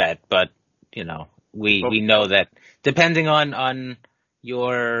Boba Fett, but we know that depending on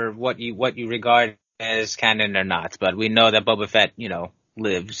your what you regard as canon or not, but we know that Boba Fett,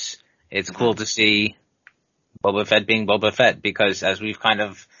 lives. It's cool to see Boba Fett being Boba Fett, because as we've kind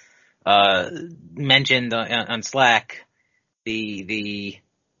of mentioned on Slack, the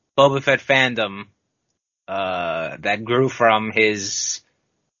Boba Fett fandom that grew from his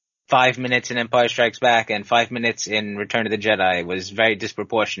 5 minutes in Empire Strikes Back and 5 minutes in Return of the Jedi was very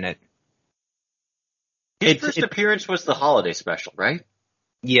disproportionate. His first appearance was the holiday special, right?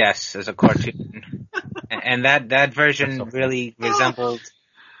 Yes, as a cartoon. And that version really resembled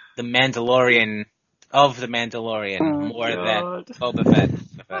the Mandalorian of the Mandalorian more than Boba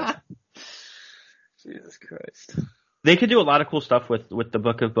Fett. Jesus Christ. They could do a lot of cool stuff with the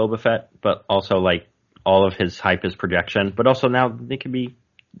book of Boba Fett, but also, like, all of his hype is projection. But also now they could be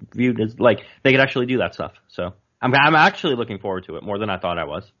viewed as, like, they could actually do that stuff. So I'm actually looking forward to it more than I thought I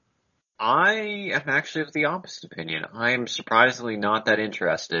was. I am actually of the opposite opinion. I am surprisingly not that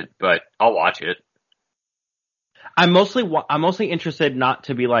interested, but I'll watch it. I'm mostly interested not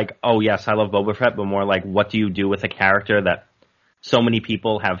to be like, oh yes, I love Boba Fett, but more like, what do you do with a character that so many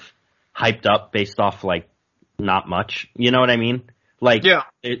people have hyped up based off like not much? You know what I mean? Like,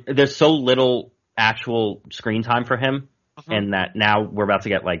 there's so little actual screen time for him, and that now we're about to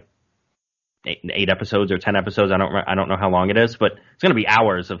get like 8 episodes or 10 episodes. I don't know how long it is, but it's going to be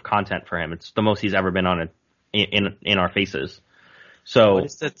hours of content for him. It's the most he's ever been on it in our faces. So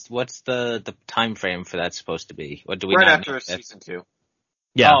what's the time frame for that supposed to be? What do we right not after know? season 2?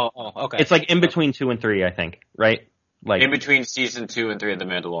 Yeah. Oh, okay. It's like in between 2 and 3, I think. Right? Like in between season 2 and 3 of The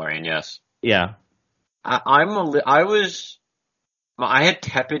Mandalorian. Yes. Yeah. I had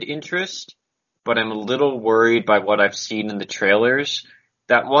tepid interest, but I'm a little worried by what I've seen in the trailers.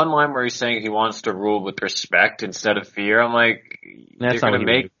 That one line where he's saying he wants to rule with respect instead of fear, I'm like, they're going to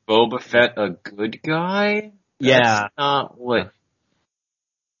make Boba Fett a good guy? Yeah. That's not what...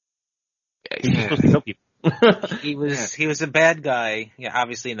 He's supposed to kill people. he was a bad guy,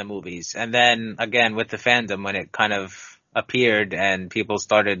 obviously in the movies. And then, again, with the fandom, when it kind of appeared and people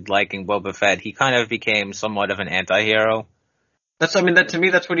started liking Boba Fett, he kind of became somewhat of an anti-hero. To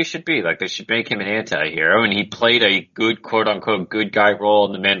me, that's what he should be. Like, they should make him an anti-hero, and he played a good, quote-unquote, good guy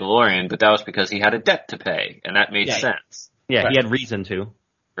role in The Mandalorian, but that was because he had a debt to pay, and that made sense. Yeah, He had reason to.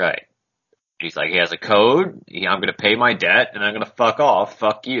 Right. He's like, he has a code, I'm gonna pay my debt, and I'm gonna fuck off,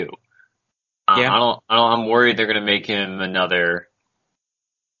 fuck you. I'm worried they're gonna make him another,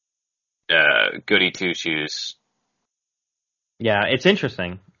 goody two-shoes. Yeah, it's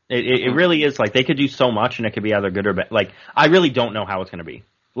interesting. It really is, like, they could do so much, and it could be either good or bad. Like, I really don't know how it's going to be.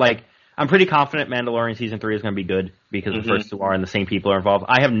 Like, I'm pretty confident Mandalorian Season 3 is going to be good, because the first 2 are and the same people are involved.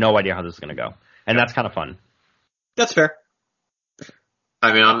 I have no idea how this is going to go. And that's kind of fun. That's fair.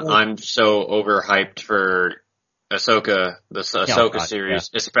 I mean, I'm so overhyped for Ahsoka, the Ahsoka series,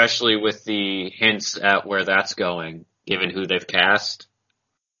 especially with the hints at where that's going, given who they've cast,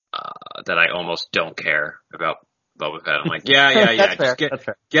 that I almost don't care about Boba Fett. I'm like, yeah. Just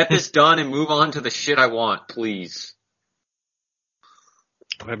get this done and move on to the shit I want, please.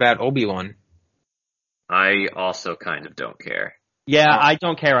 What about Obi-Wan? I also kind of don't care. Yeah, I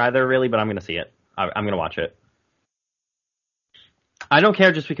don't care either, really, but I'm going to see it. I'm going to watch it. I don't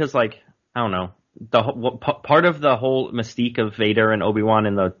care just because, like, I don't know. Part of the whole mystique of Vader and Obi-Wan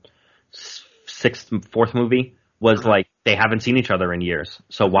in the 4th movie was, like, they haven't seen each other in years.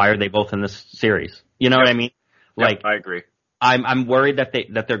 So why are they both in this series? You know what I mean? Like, I agree. I'm worried that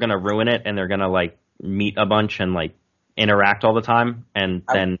they're gonna ruin it and they're gonna like meet a bunch and like interact all the time, and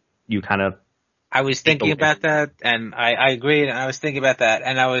then you kind of. I was thinking about that, and I agree. And I was thinking about that,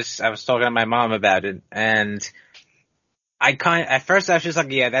 and I was talking to my mom about it, and at first I was just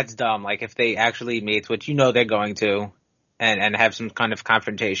like, yeah, that's dumb. Like, if they actually meet, which they're going to, and have some kind of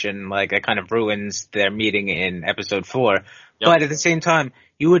confrontation, like, it kind of ruins their meeting in episode 4. Yep. But at the same time,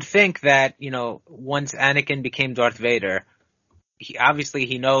 you would think that, once Anakin became Darth Vader,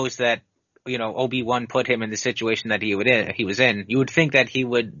 he knows that, Obi-Wan put him in the situation that he was in. You would think that he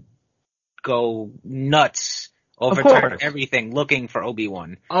would go nuts, overturn everything, looking for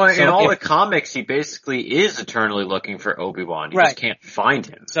Obi-Wan. Oh, in all the comics, he basically is eternally looking for Obi-Wan. He just can't find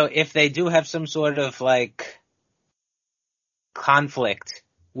him. So if they do have some sort of, like, conflict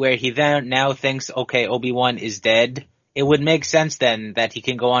where he then now thinks, okay, Obi-Wan is dead, it would make sense then that he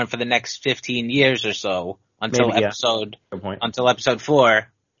can go on for the next 15 years or so until episode 4,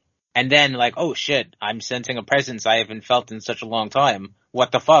 and then, like, oh shit, I'm sensing a presence I haven't felt in such a long time.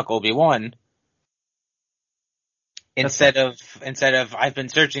 What the fuck, Obi-Wan? Instead of I've been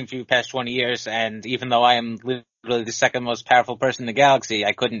searching for you past 20 years, and even though I am literally the second most powerful person in the galaxy,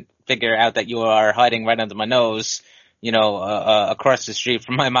 I couldn't figure out that you are hiding right under my nose, across the street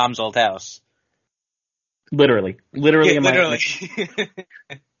from my mom's old house. Literally.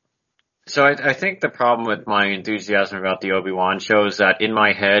 So I think the problem with my enthusiasm about the Obi-Wan show is that in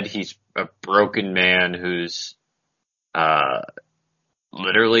my head, he's a broken man who's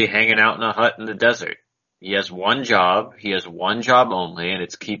literally hanging out in a hut in the desert. He has one job only, and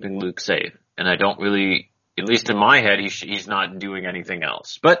it's keeping Luke safe. And I don't really, at least in my head, he's not doing anything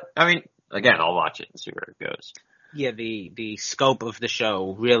else. But, I mean, again, I'll watch it and see where it goes. Yeah, the scope of the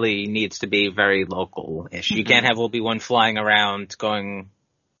show really needs to be very local-ish. You can't have Obi-Wan flying around going,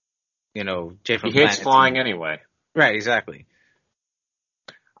 different planets. He hates flying anyway. Right, exactly.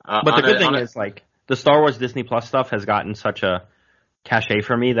 But the good thing is, like, the Star Wars Disney Plus stuff has gotten such a cachet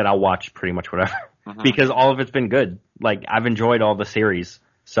for me that I'll watch pretty much whatever. Because all of it's been good. Like, I've enjoyed all the series.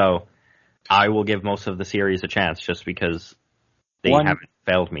 So I will give most of the series a chance just because they haven't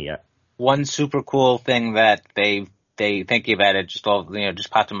failed me yet. One super cool thing that they they thinking about it, just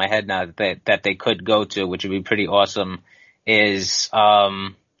just popped in my head now that they could go to, which would be pretty awesome, is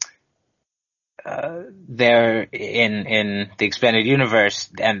they're in the expanded universe,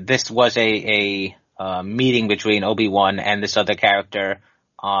 and this was a meeting between Obi-Wan and this other character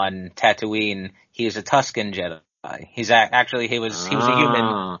on Tatooine. He was a Tusken Jedi. He was a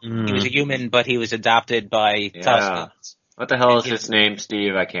human. He was a human, but he was adopted by Tuskens. What the hell is his name,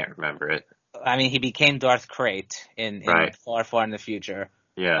 Steve? I can't remember it. I mean, he became Darth Krayt in far, far in the future.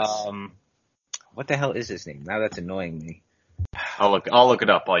 Yes. What the hell is his name? Now that's annoying me. I'll look it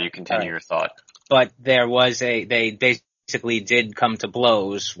up while you continue your thought. But there was they basically did come to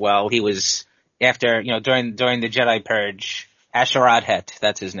blows while he was after, during the Jedi Purge. Asherad Het,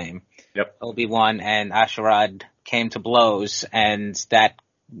 that's his name. Yep. Obi-Wan and Asherad came to blows, and that,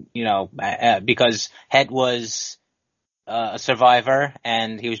 because Het was a survivor,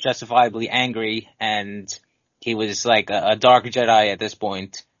 and he was justifiably angry, and he was like a dark Jedi at this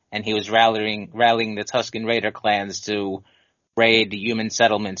point, and he was rallying the Tusken Raider clans to raid human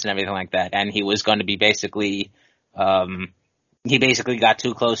settlements and everything like that, and he was going to be basically got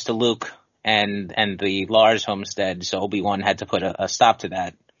too close to Luke and the Lars homestead, so Obi-Wan had to put a stop to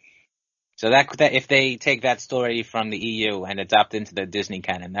that. So that if they take that story from the EU and adopt into the Disney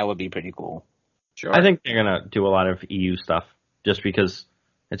canon, that would be pretty cool. Sure. I think they're gonna do a lot of EU stuff just because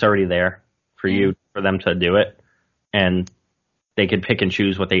it's already there for them to do it, and they could pick and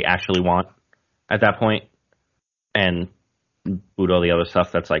choose what they actually want at that point, and boot all the other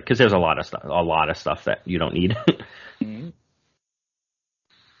stuff that's like, because there's a lot of stuff that you don't need.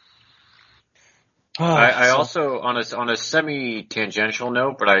 I also, on a semi-tangential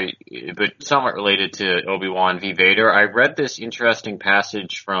note, but somewhat related to Obi-Wan v. Vader, I read this interesting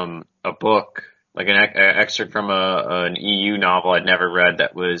passage from a book, like an excerpt from an EU novel I'd never read,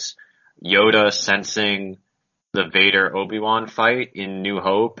 that was Yoda sensing the Vader Obi-Wan fight in New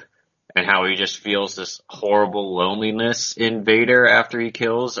Hope, and how he just feels this horrible loneliness in Vader after he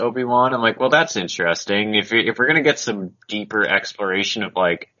kills Obi-Wan. I'm like, well, that's interesting. If we're gonna get some deeper exploration of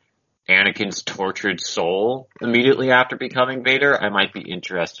like Anakin's tortured soul immediately after becoming Vader, I might be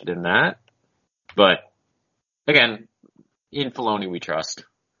interested in that. But again, in Filoni we trust.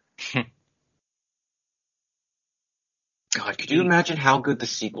 God, could you imagine how good the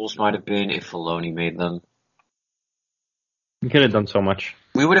sequels might have been if Filoni made them? You could have done so much.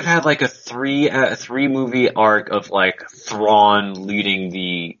 We would have had like a three movie arc of like Thrawn leading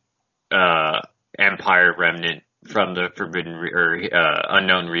the Empire remnant from the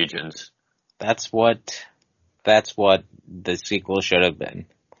unknown regions. That's what the sequel should have been.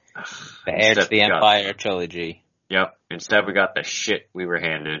 The Heir to the Empire trilogy. Yep. Instead, we got the shit we were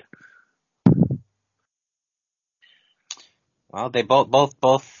handed. Well, they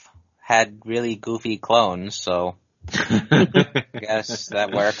both had really goofy clones, so I guess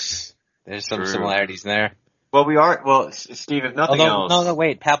that works. There's some similarities there. Well, Steve, if nothing else... No,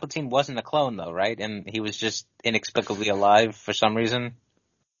 wait. Palpatine wasn't a clone, though, right? And he was just inexplicably alive for some reason?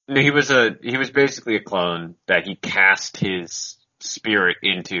 No, he was basically a clone that he cast his spirit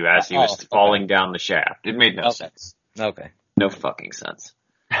into as he was falling down the shaft. It made no sense. Okay. No fucking sense.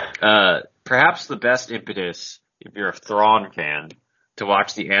 Perhaps the best impetus, if you're a Thrawn fan, to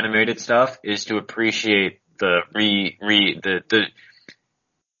watch the animated stuff is to appreciate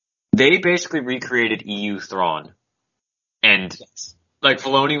they basically recreated EU Thrawn. And like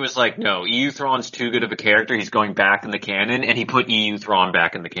Filoni was like, no, EU Thrawn's too good of a character, he's going back in the canon, and he put EU Thrawn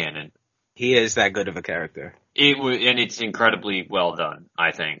back in the canon. He is that good of a character. And it's incredibly well done,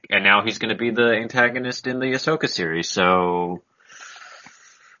 I think. And now he's gonna be the antagonist in the Ahsoka series, so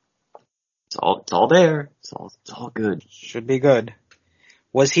it's all there. It's all good. Should be good.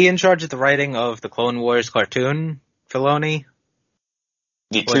 Was he in charge of the writing of the Clone Wars cartoon, Filoni?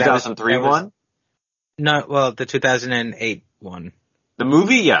 The 2003 one? No, well, the 2008 one. The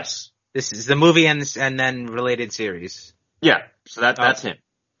movie, yes. This is the movie and then related series. Yeah, so that's him.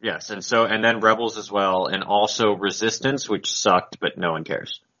 Yes, and then Rebels as well, and also Resistance, which sucked, but no one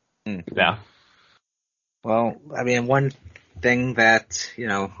cares. Yeah. Well, I mean, one thing that,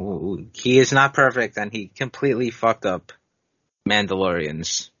 he is not perfect, and he completely fucked up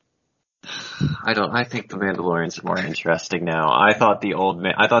Mandalorians. I think the Mandalorians are more interesting now. I thought the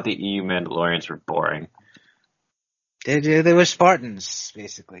EU Mandalorians were boring. They were Spartans,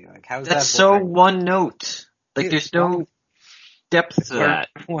 basically. Like, how's that? That's so one note. Like, there's no depth to that.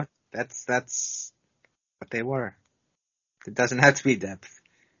 That's what they were. It doesn't have to be depth.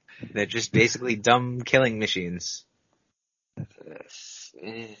 They're just basically dumb killing machines.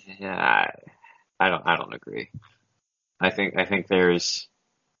 Yeah, I don't agree. I think there's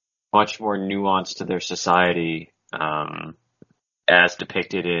much more nuance to their society as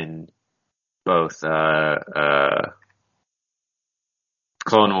depicted in both Clone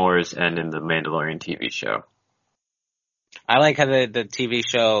Wars and in the Mandalorian TV show. I like how the TV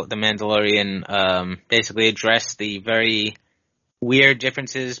show, The Mandalorian, basically addressed the very weird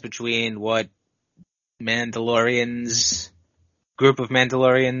differences between what group of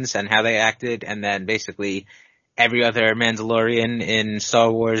Mandalorians and how they acted, and then basically every other Mandalorian in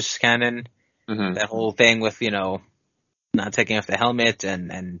Star Wars canon. Mm-hmm. That whole thing with, not taking off the helmet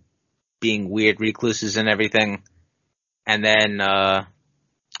and being weird recluses and everything. And then,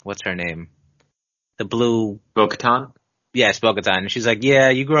 what's her name? The blue... Bo-Katan? Yes, Bo-Katan. And she's like, yeah,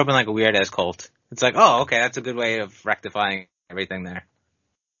 you grew up in like a weird-ass cult. It's like, oh, okay, that's a good way of rectifying everything there.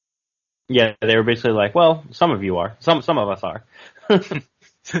 Yeah, they were basically like, well, some of you are. Some of us are.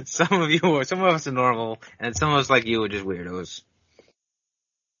 Some of us are normal, and some of us like you are just weirdos.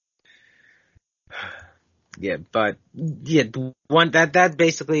 Yeah, but that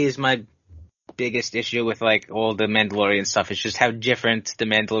basically is my biggest issue with like all the Mandalorian stuff. It's just how different the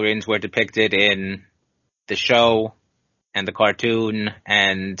Mandalorians were depicted in the show and the cartoon,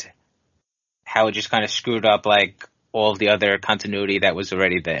 and how it just kind of screwed up like all the other continuity that was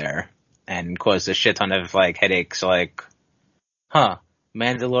already there and caused a shit ton of like headaches. Like,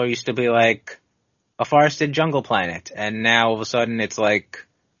 Mandalore used to be like a forested jungle planet, and now all of a sudden it's like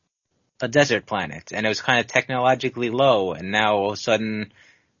a desert planet, and it was kind of technologically low, and now all of a sudden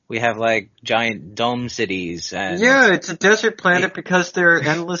we have like giant dome cities. And yeah, it's a desert planet because their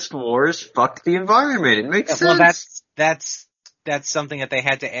endless wars fucked the environment. It makes sense. Well, that's something that they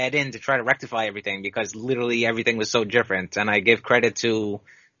had to add in to try to rectify everything, because literally everything was so different. And I give credit to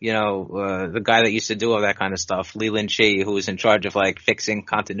the guy that used to do all that kind of stuff, Leland Shee, who was in charge of like fixing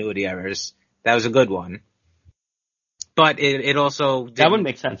continuity errors. That was a good one. But it also that would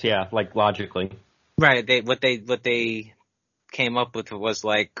make sense, yeah, like logically. Right. What they came up with was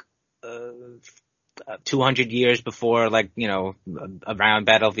like 200 years before, like, around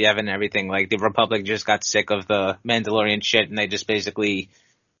Battle of Yavin and everything. Like the Republic just got sick of the Mandalorian shit, and they just basically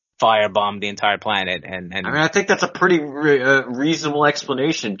firebombed the entire planet. And I mean, I think that's a pretty reasonable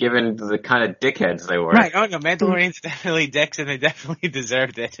explanation given the kind of dickheads they were. Right. Oh no, Mandalorians definitely dicks, and they definitely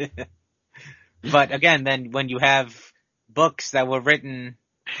deserved it. But again, then when you have books that were written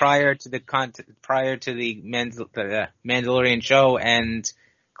prior to the Mandalorian show and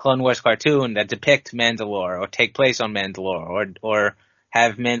Clone Wars cartoon that depict Mandalore or take place on Mandalore or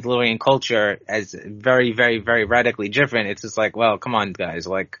have Mandalorian culture as very, very, very radically different, it's just like, well, come on, guys,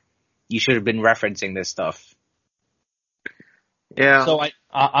 like, you should have been referencing this stuff. Yeah. So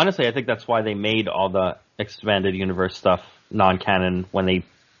honestly, I think that's why they made all the expanded universe stuff non-canon when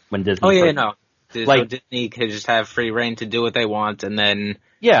Disney. Oh yeah, no. So Disney could just have free reign to do what they want, and then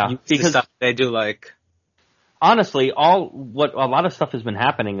because the stuff they do, like, honestly, a lot of stuff has been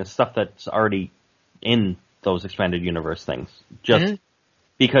happening is stuff that's already in those expanded universe things. Just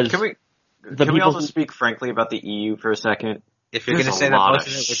because can we also speak frankly about the EU for a second? If you're going to say that most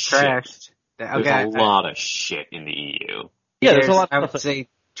of it was trashed, there's a lot of shit in the EU. Yeah, there's a lot. I would say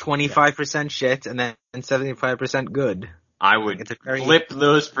 25% shit and then 75% good. I would flip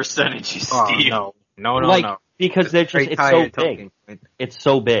those percentages, Steve. No. Because it's so big. It's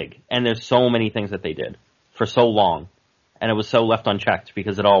so big, and there's so many things that they did for so long, and it was so left unchecked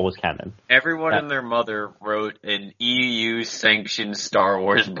because it all was canon. Everyone and their mother wrote an EU-sanctioned Star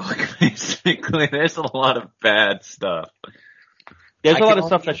Wars book, basically. There's a lot of bad stuff. There's a lot of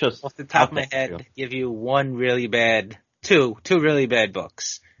stuff that's just off the top of my head give you two really bad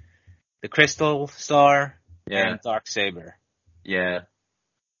books. The Crystal Star and Darksaber. Yeah.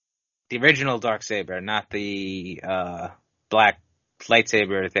 The original Darksaber, not the black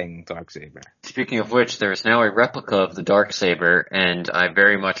lightsaber thing Darksaber. Speaking of which, there is now a replica of the Darksaber, and I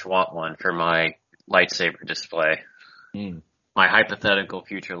very much want one for my lightsaber display. My hypothetical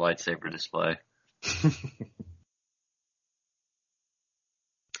future lightsaber display.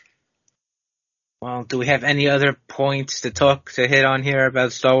 Well, do we have any other points to hit on here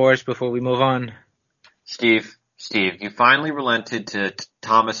about Star Wars before we move on? Steve, you finally relented to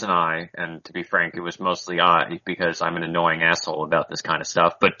Thomas and I, and to be frank, it was mostly I, because I'm an annoying asshole about this kind of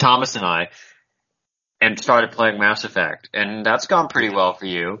stuff, but Thomas and I, and started playing Mass Effect, and that's gone pretty well for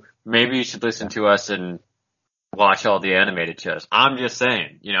you. Maybe you should listen to us and watch all the animated shows. I'm just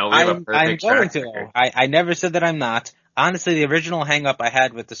saying, we have a perfect I'm going to. I never said that I'm not. Honestly, the original hang-up I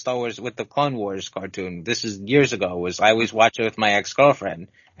had with the Clone Wars cartoon, this is years ago, was I always watch it with my ex-girlfriend.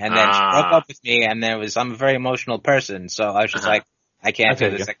 And then she broke up with me, and I'm a very emotional person, so I was just like, I can't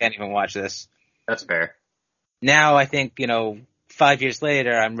do this, I can't even watch this. That's fair. Now I think, 5 years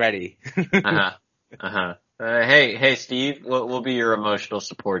later, I'm ready. That's Hey, Steve, we'll be your emotional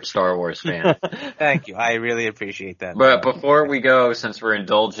support Star Wars fan. Thank you. I really appreciate that. But before we go, since we're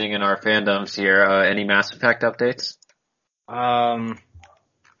indulging in our fandoms here, any Mass Effect updates?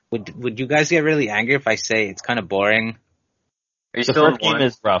 Would you guys get really angry if I say it's kind of boring? Are you The still in first game one?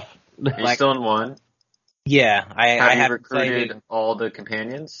 is rough. Are you still in one? Yeah, I Have you haven't played recruited it. all the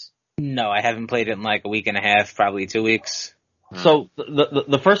companions? No, I haven't played it in like a week and a half, probably 2 weeks. So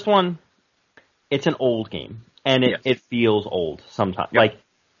the first one, it's an old game, and it feels old sometimes. Yep. Like,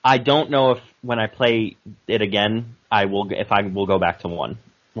 I don't know if when I play it again, I will go back to 1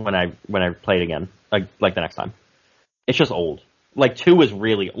 when I play it again, like the next time. It's just old. Like 2 is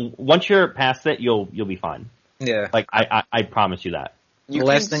really, once you're past it, you'll be fine. Yeah. Like I promise you that. The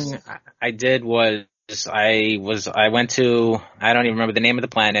last thing I did was I went to, I don't even remember the name of the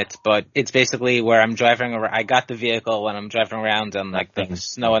planet, but it's basically where I'm driving around. I got the vehicle and I'm driving around on like the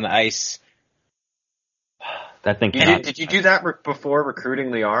snow and the ice. That thing. Did you do that before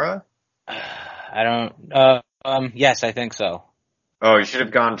recruiting Liara? I don't. Yes, I think so. Oh, you should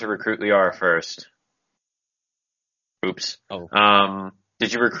have gone to recruit Liara first. Oops. Oh.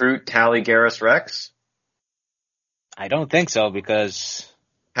 Did you recruit Tali Garrus Rex? I don't think so because.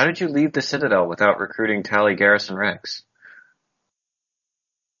 How did you leave the Citadel without recruiting Tali Garrus and Rex?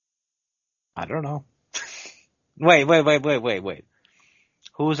 I don't know. Wait.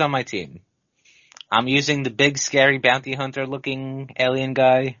 Who's on my team? I'm using the big, scary bounty hunter looking alien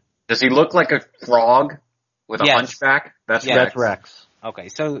guy. Does he look like a frog with a hunchback? That's Rex. Okay,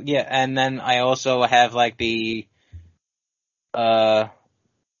 so yeah, and then I also have like the guy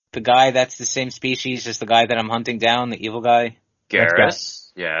that's the same species as the guy that I'm hunting down, the evil guy.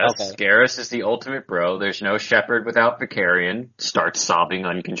 Garrus. Yes. Okay. Garrus is the ultimate bro. There's no Shepard without Vicarion. Starts sobbing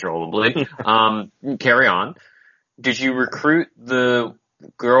uncontrollably. Carry on. Did you recruit the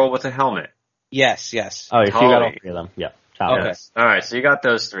girl with a helmet? Yes. Oh, so you got all 3 of them. Yeah. Okay. Yes. All right, so you got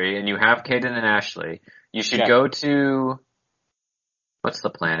those 3, and you have Kaden and Ashley. You should go to what's the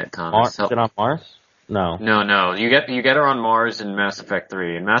planet, Thomas? Is it on Mars? No. No. You get her on Mars in Mass Effect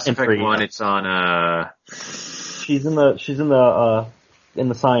 3. In Mass Effect 1, yeah. It's on She's in the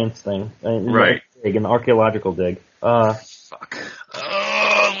science thing. Right. In the archaeological dig. Fuck.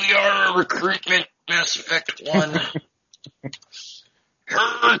 We are a recruitment Mass Effect 1.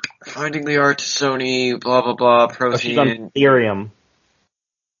 Finding the art to Sony, blah blah blah, protein. She's on Therium.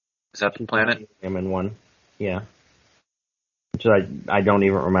 Is that the planet? Therium in 1. Yeah. Which I don't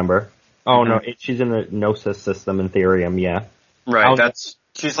even remember. Oh no, she's in the Gnosis system in Therium, yeah. Right,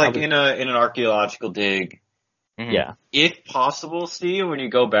 she's like in an archaeological dig. Mm-hmm. Yeah. If possible, Steve, when you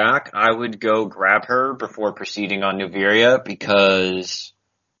go back, I would go grab her before proceeding on Noveria because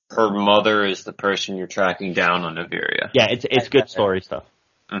her mother is the person you're tracking down on Noveria. Yeah, it's good story stuff.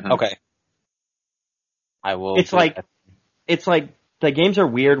 Mm-hmm. Okay. I will. It's like the games are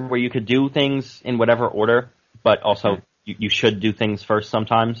weird where you could do things in whatever order, but also you should do things first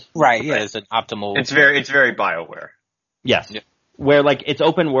sometimes. Right. Yeah, it's an optimal. It's very BioWare. Yes. Yeah. Where like it's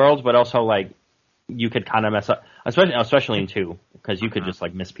open worlds, but also like you could kind of mess up, especially in 2, because you could just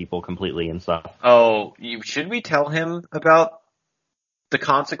like miss people completely and stuff. Oh, should we tell him about the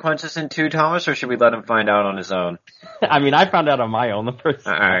consequences in 2, Thomas, or should we let him find out on his own? I mean, I found out on my own the first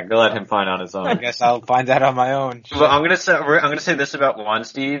time. Alright, go let him find out on his own. I guess I'll find out on my own. Well, I'm gonna say this about 1,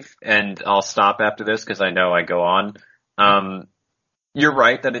 Steve, and I'll stop after this because I know I go on. You're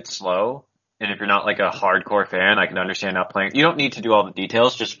right that it's slow, and if you're not like a hardcore fan, I can understand not playing. You don't need to do all the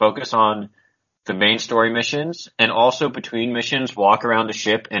details, just focus on the main story missions, and also between missions, walk around the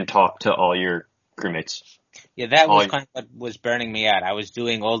ship and talk to all your crewmates. Yeah, that was kind of what was burning me out. I was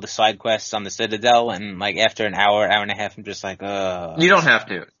doing all the side quests on the Citadel, and like after an hour and a half, I'm just like, You don't have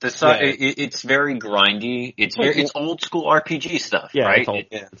to. It's very grindy. It's old school RPG stuff, right?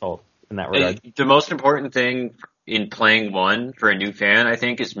 It's old in that regard. The most important thing in playing 1 for a new fan, I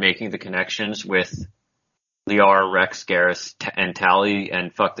think, is making the connections with Liara, Rex, Garrus, and Tali,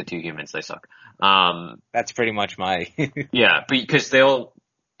 and fuck the 2 humans, they suck. That's pretty much my... Yeah, because they'll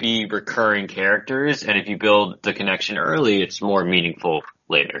be recurring characters, and if you build the connection early, it's more meaningful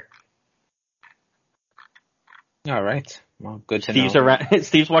later. All right. Well, good to know.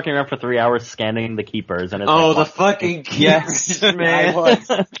 Steve's walking around for 3 hours scanning the keepers, and it's the fucking keepers, man!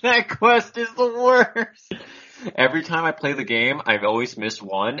 That quest is the worst. Every time I play the game, I've always missed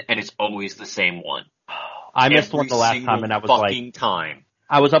one, and it's always the same one. I missed one the last time, and I was like, time.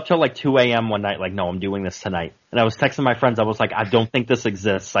 I was up till like 2 a.m. one night, like, no, I'm doing this tonight. And I was texting my friends, I was like, I don't think this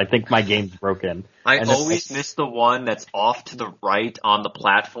exists. I think my game's broken. I always miss the one that's off to the right on the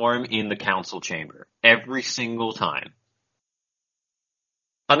platform in the council chamber. Every single time.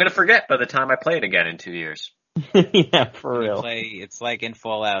 I'm going to forget by the time I play it again in 2 years. Yeah, for real. It's like in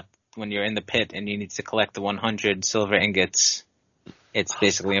Fallout when you're in the pit and you need to collect the 100 silver ingots. It's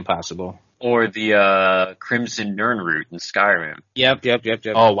basically impossible. Or the Crimson Nirnroot in Skyrim. Yep.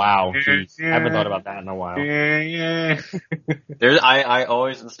 Oh, wow. Jeez. I haven't thought about that in a while. I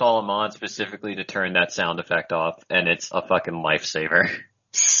always install a mod specifically to turn that sound effect off, and it's a fucking lifesaver.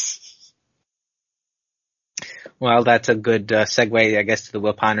 Well, that's a good segue, I guess, to the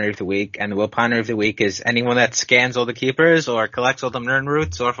Wilponery of the Week. And the Wilponery of the Week is anyone that scans all the keepers or collects all the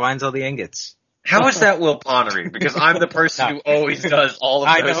Nirnroots or finds all the ingots. How is that Wilponery? Because I'm the person who always does all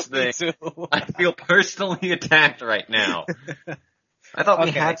of those things. Too. I feel personally attacked right now. I thought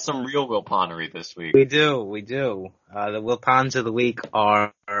we had some real Wilponery this week. We do. The Wilpons of the Week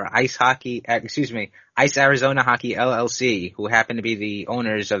are Ice Arizona Hockey LLC, who happen to be the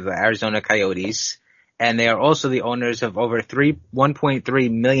owners of the Arizona Coyotes. And they are also the owners of over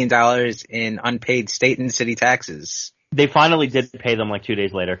 $1.3 million in unpaid state and city taxes. They finally did pay them like 2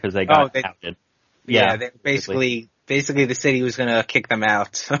 days later because they got outed. Yeah, basically the city was going to kick them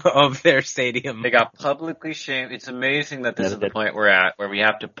out of their stadium. They got publicly shamed. It's amazing that this is the point we're at, where we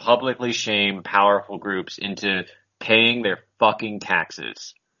have to publicly shame powerful groups into paying their fucking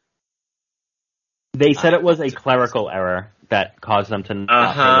taxes. They said it was a clerical error that caused them to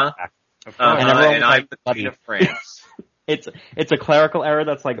not pay the tax. And I'm the Queen of France. It's a clerical error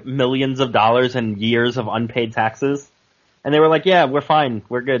that's like millions of dollars and years of unpaid taxes. And they were like, yeah, we're fine.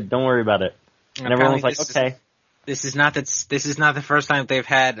 We're good. Don't worry about it. And everyone was like, okay. This is not the first time they've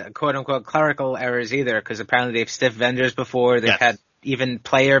had quote unquote clerical errors either, because apparently they've stiffed vendors before. They've had even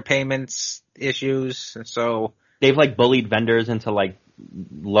player payments issues. So they've like bullied vendors into like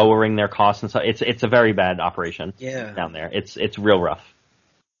lowering their costs and stuff. It's a very bad operation down there. It's real rough.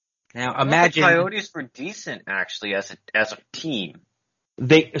 Now imagine the Coyotes were decent actually as a team.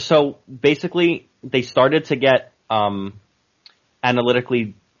 So basically they started to get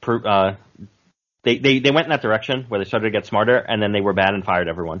analytically they went in that direction where they started to get smarter, and then they were bad and fired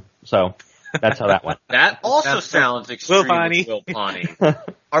everyone. So that's how that went. That also sounds extremely Wilpon-y.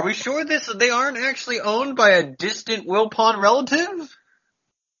 Are we sure they aren't actually owned by a distant Wilpon relative?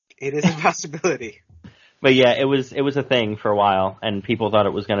 It is a possibility. But yeah, it was a thing for a while, and people thought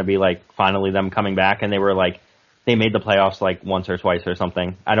it was going to be like finally them coming back, and they were like, they made the playoffs like once or twice or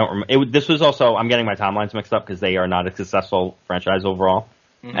something. I don't remember. This was also, I'm getting my timelines mixed up because they are not a successful franchise overall.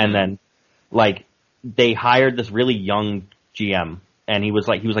 Mm-hmm. And then like they hired this really young GM, and he was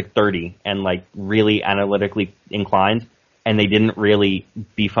like 30 and like really analytically inclined, and they didn't really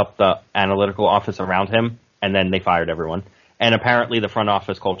beef up the analytical office around him, and then they fired everyone. And apparently the front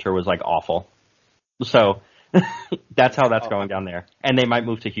office culture was like awful. So that's how that's going down there. And they might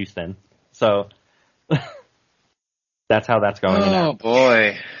move to Houston. So that's how that's going. Oh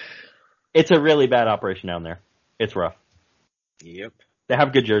boy. It's a really bad operation down there. It's rough. Yep. They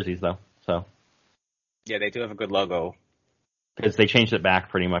have good jerseys though. So yeah, they do have a good logo. Because they changed it back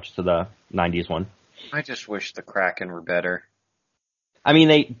pretty much to the 90s one. I just wish the Kraken were better. I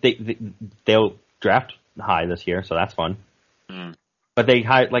mean, they'll draft high this year, so that's fun. Mm. But they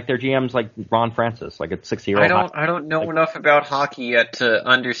hired, like, their GM's like Ron Francis, like a 60-year-old. I don't know enough about hockey yet to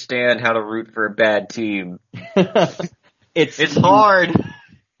understand how to root for a bad team. It's hard.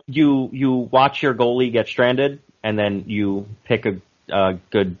 You watch your goalie get stranded, and then you pick a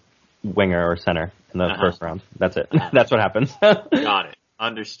good winger or center in the first round. That's it. That's what happens. Got it.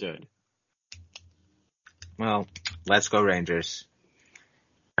 Understood. Well, let's go Rangers.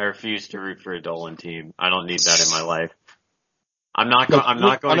 I refuse to root for a Dolan team. I don't need that in my life. I'm not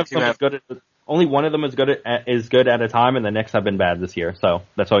going to have... Only one of them is good at a time, and the Knicks have been bad this year. So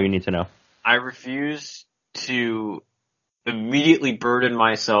that's all you need to know. I refuse to immediately burden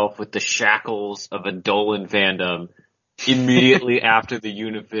myself with the shackles of a Dolan fandom immediately after the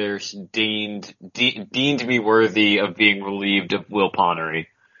universe deemed me worthy of being relieved of Wilponery.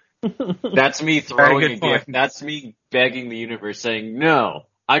 That's me throwing a gift. That's me begging the universe, saying, no,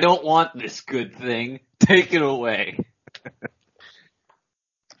 I don't want this good thing. Take it away.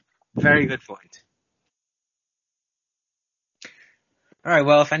 Very good point. All right,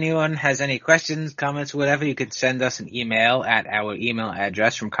 well, if anyone has any questions, comments, whatever, you could send us an email at our email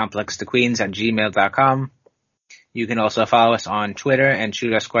address from complextoqueens@gmail.com. You can also follow us on Twitter and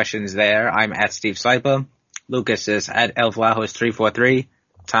shoot us questions there. I'm at Steve Slipa. Lucas is at Elflajos343.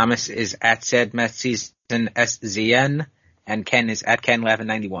 Thomas is at SaidMetsSeasonSZN. And Ken is at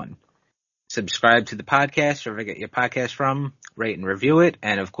Ken1191. Subscribe to the podcast wherever you get your podcast from. Rate and review it.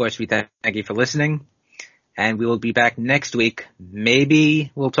 And of course, we thank you for listening. And we will be back next week.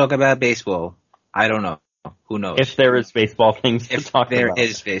 Maybe we'll talk about baseball. I don't know. Who knows? If there is baseball things to talk about. If there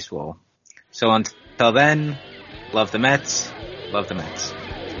is baseball. So until then, love the Mets. Love the Mets.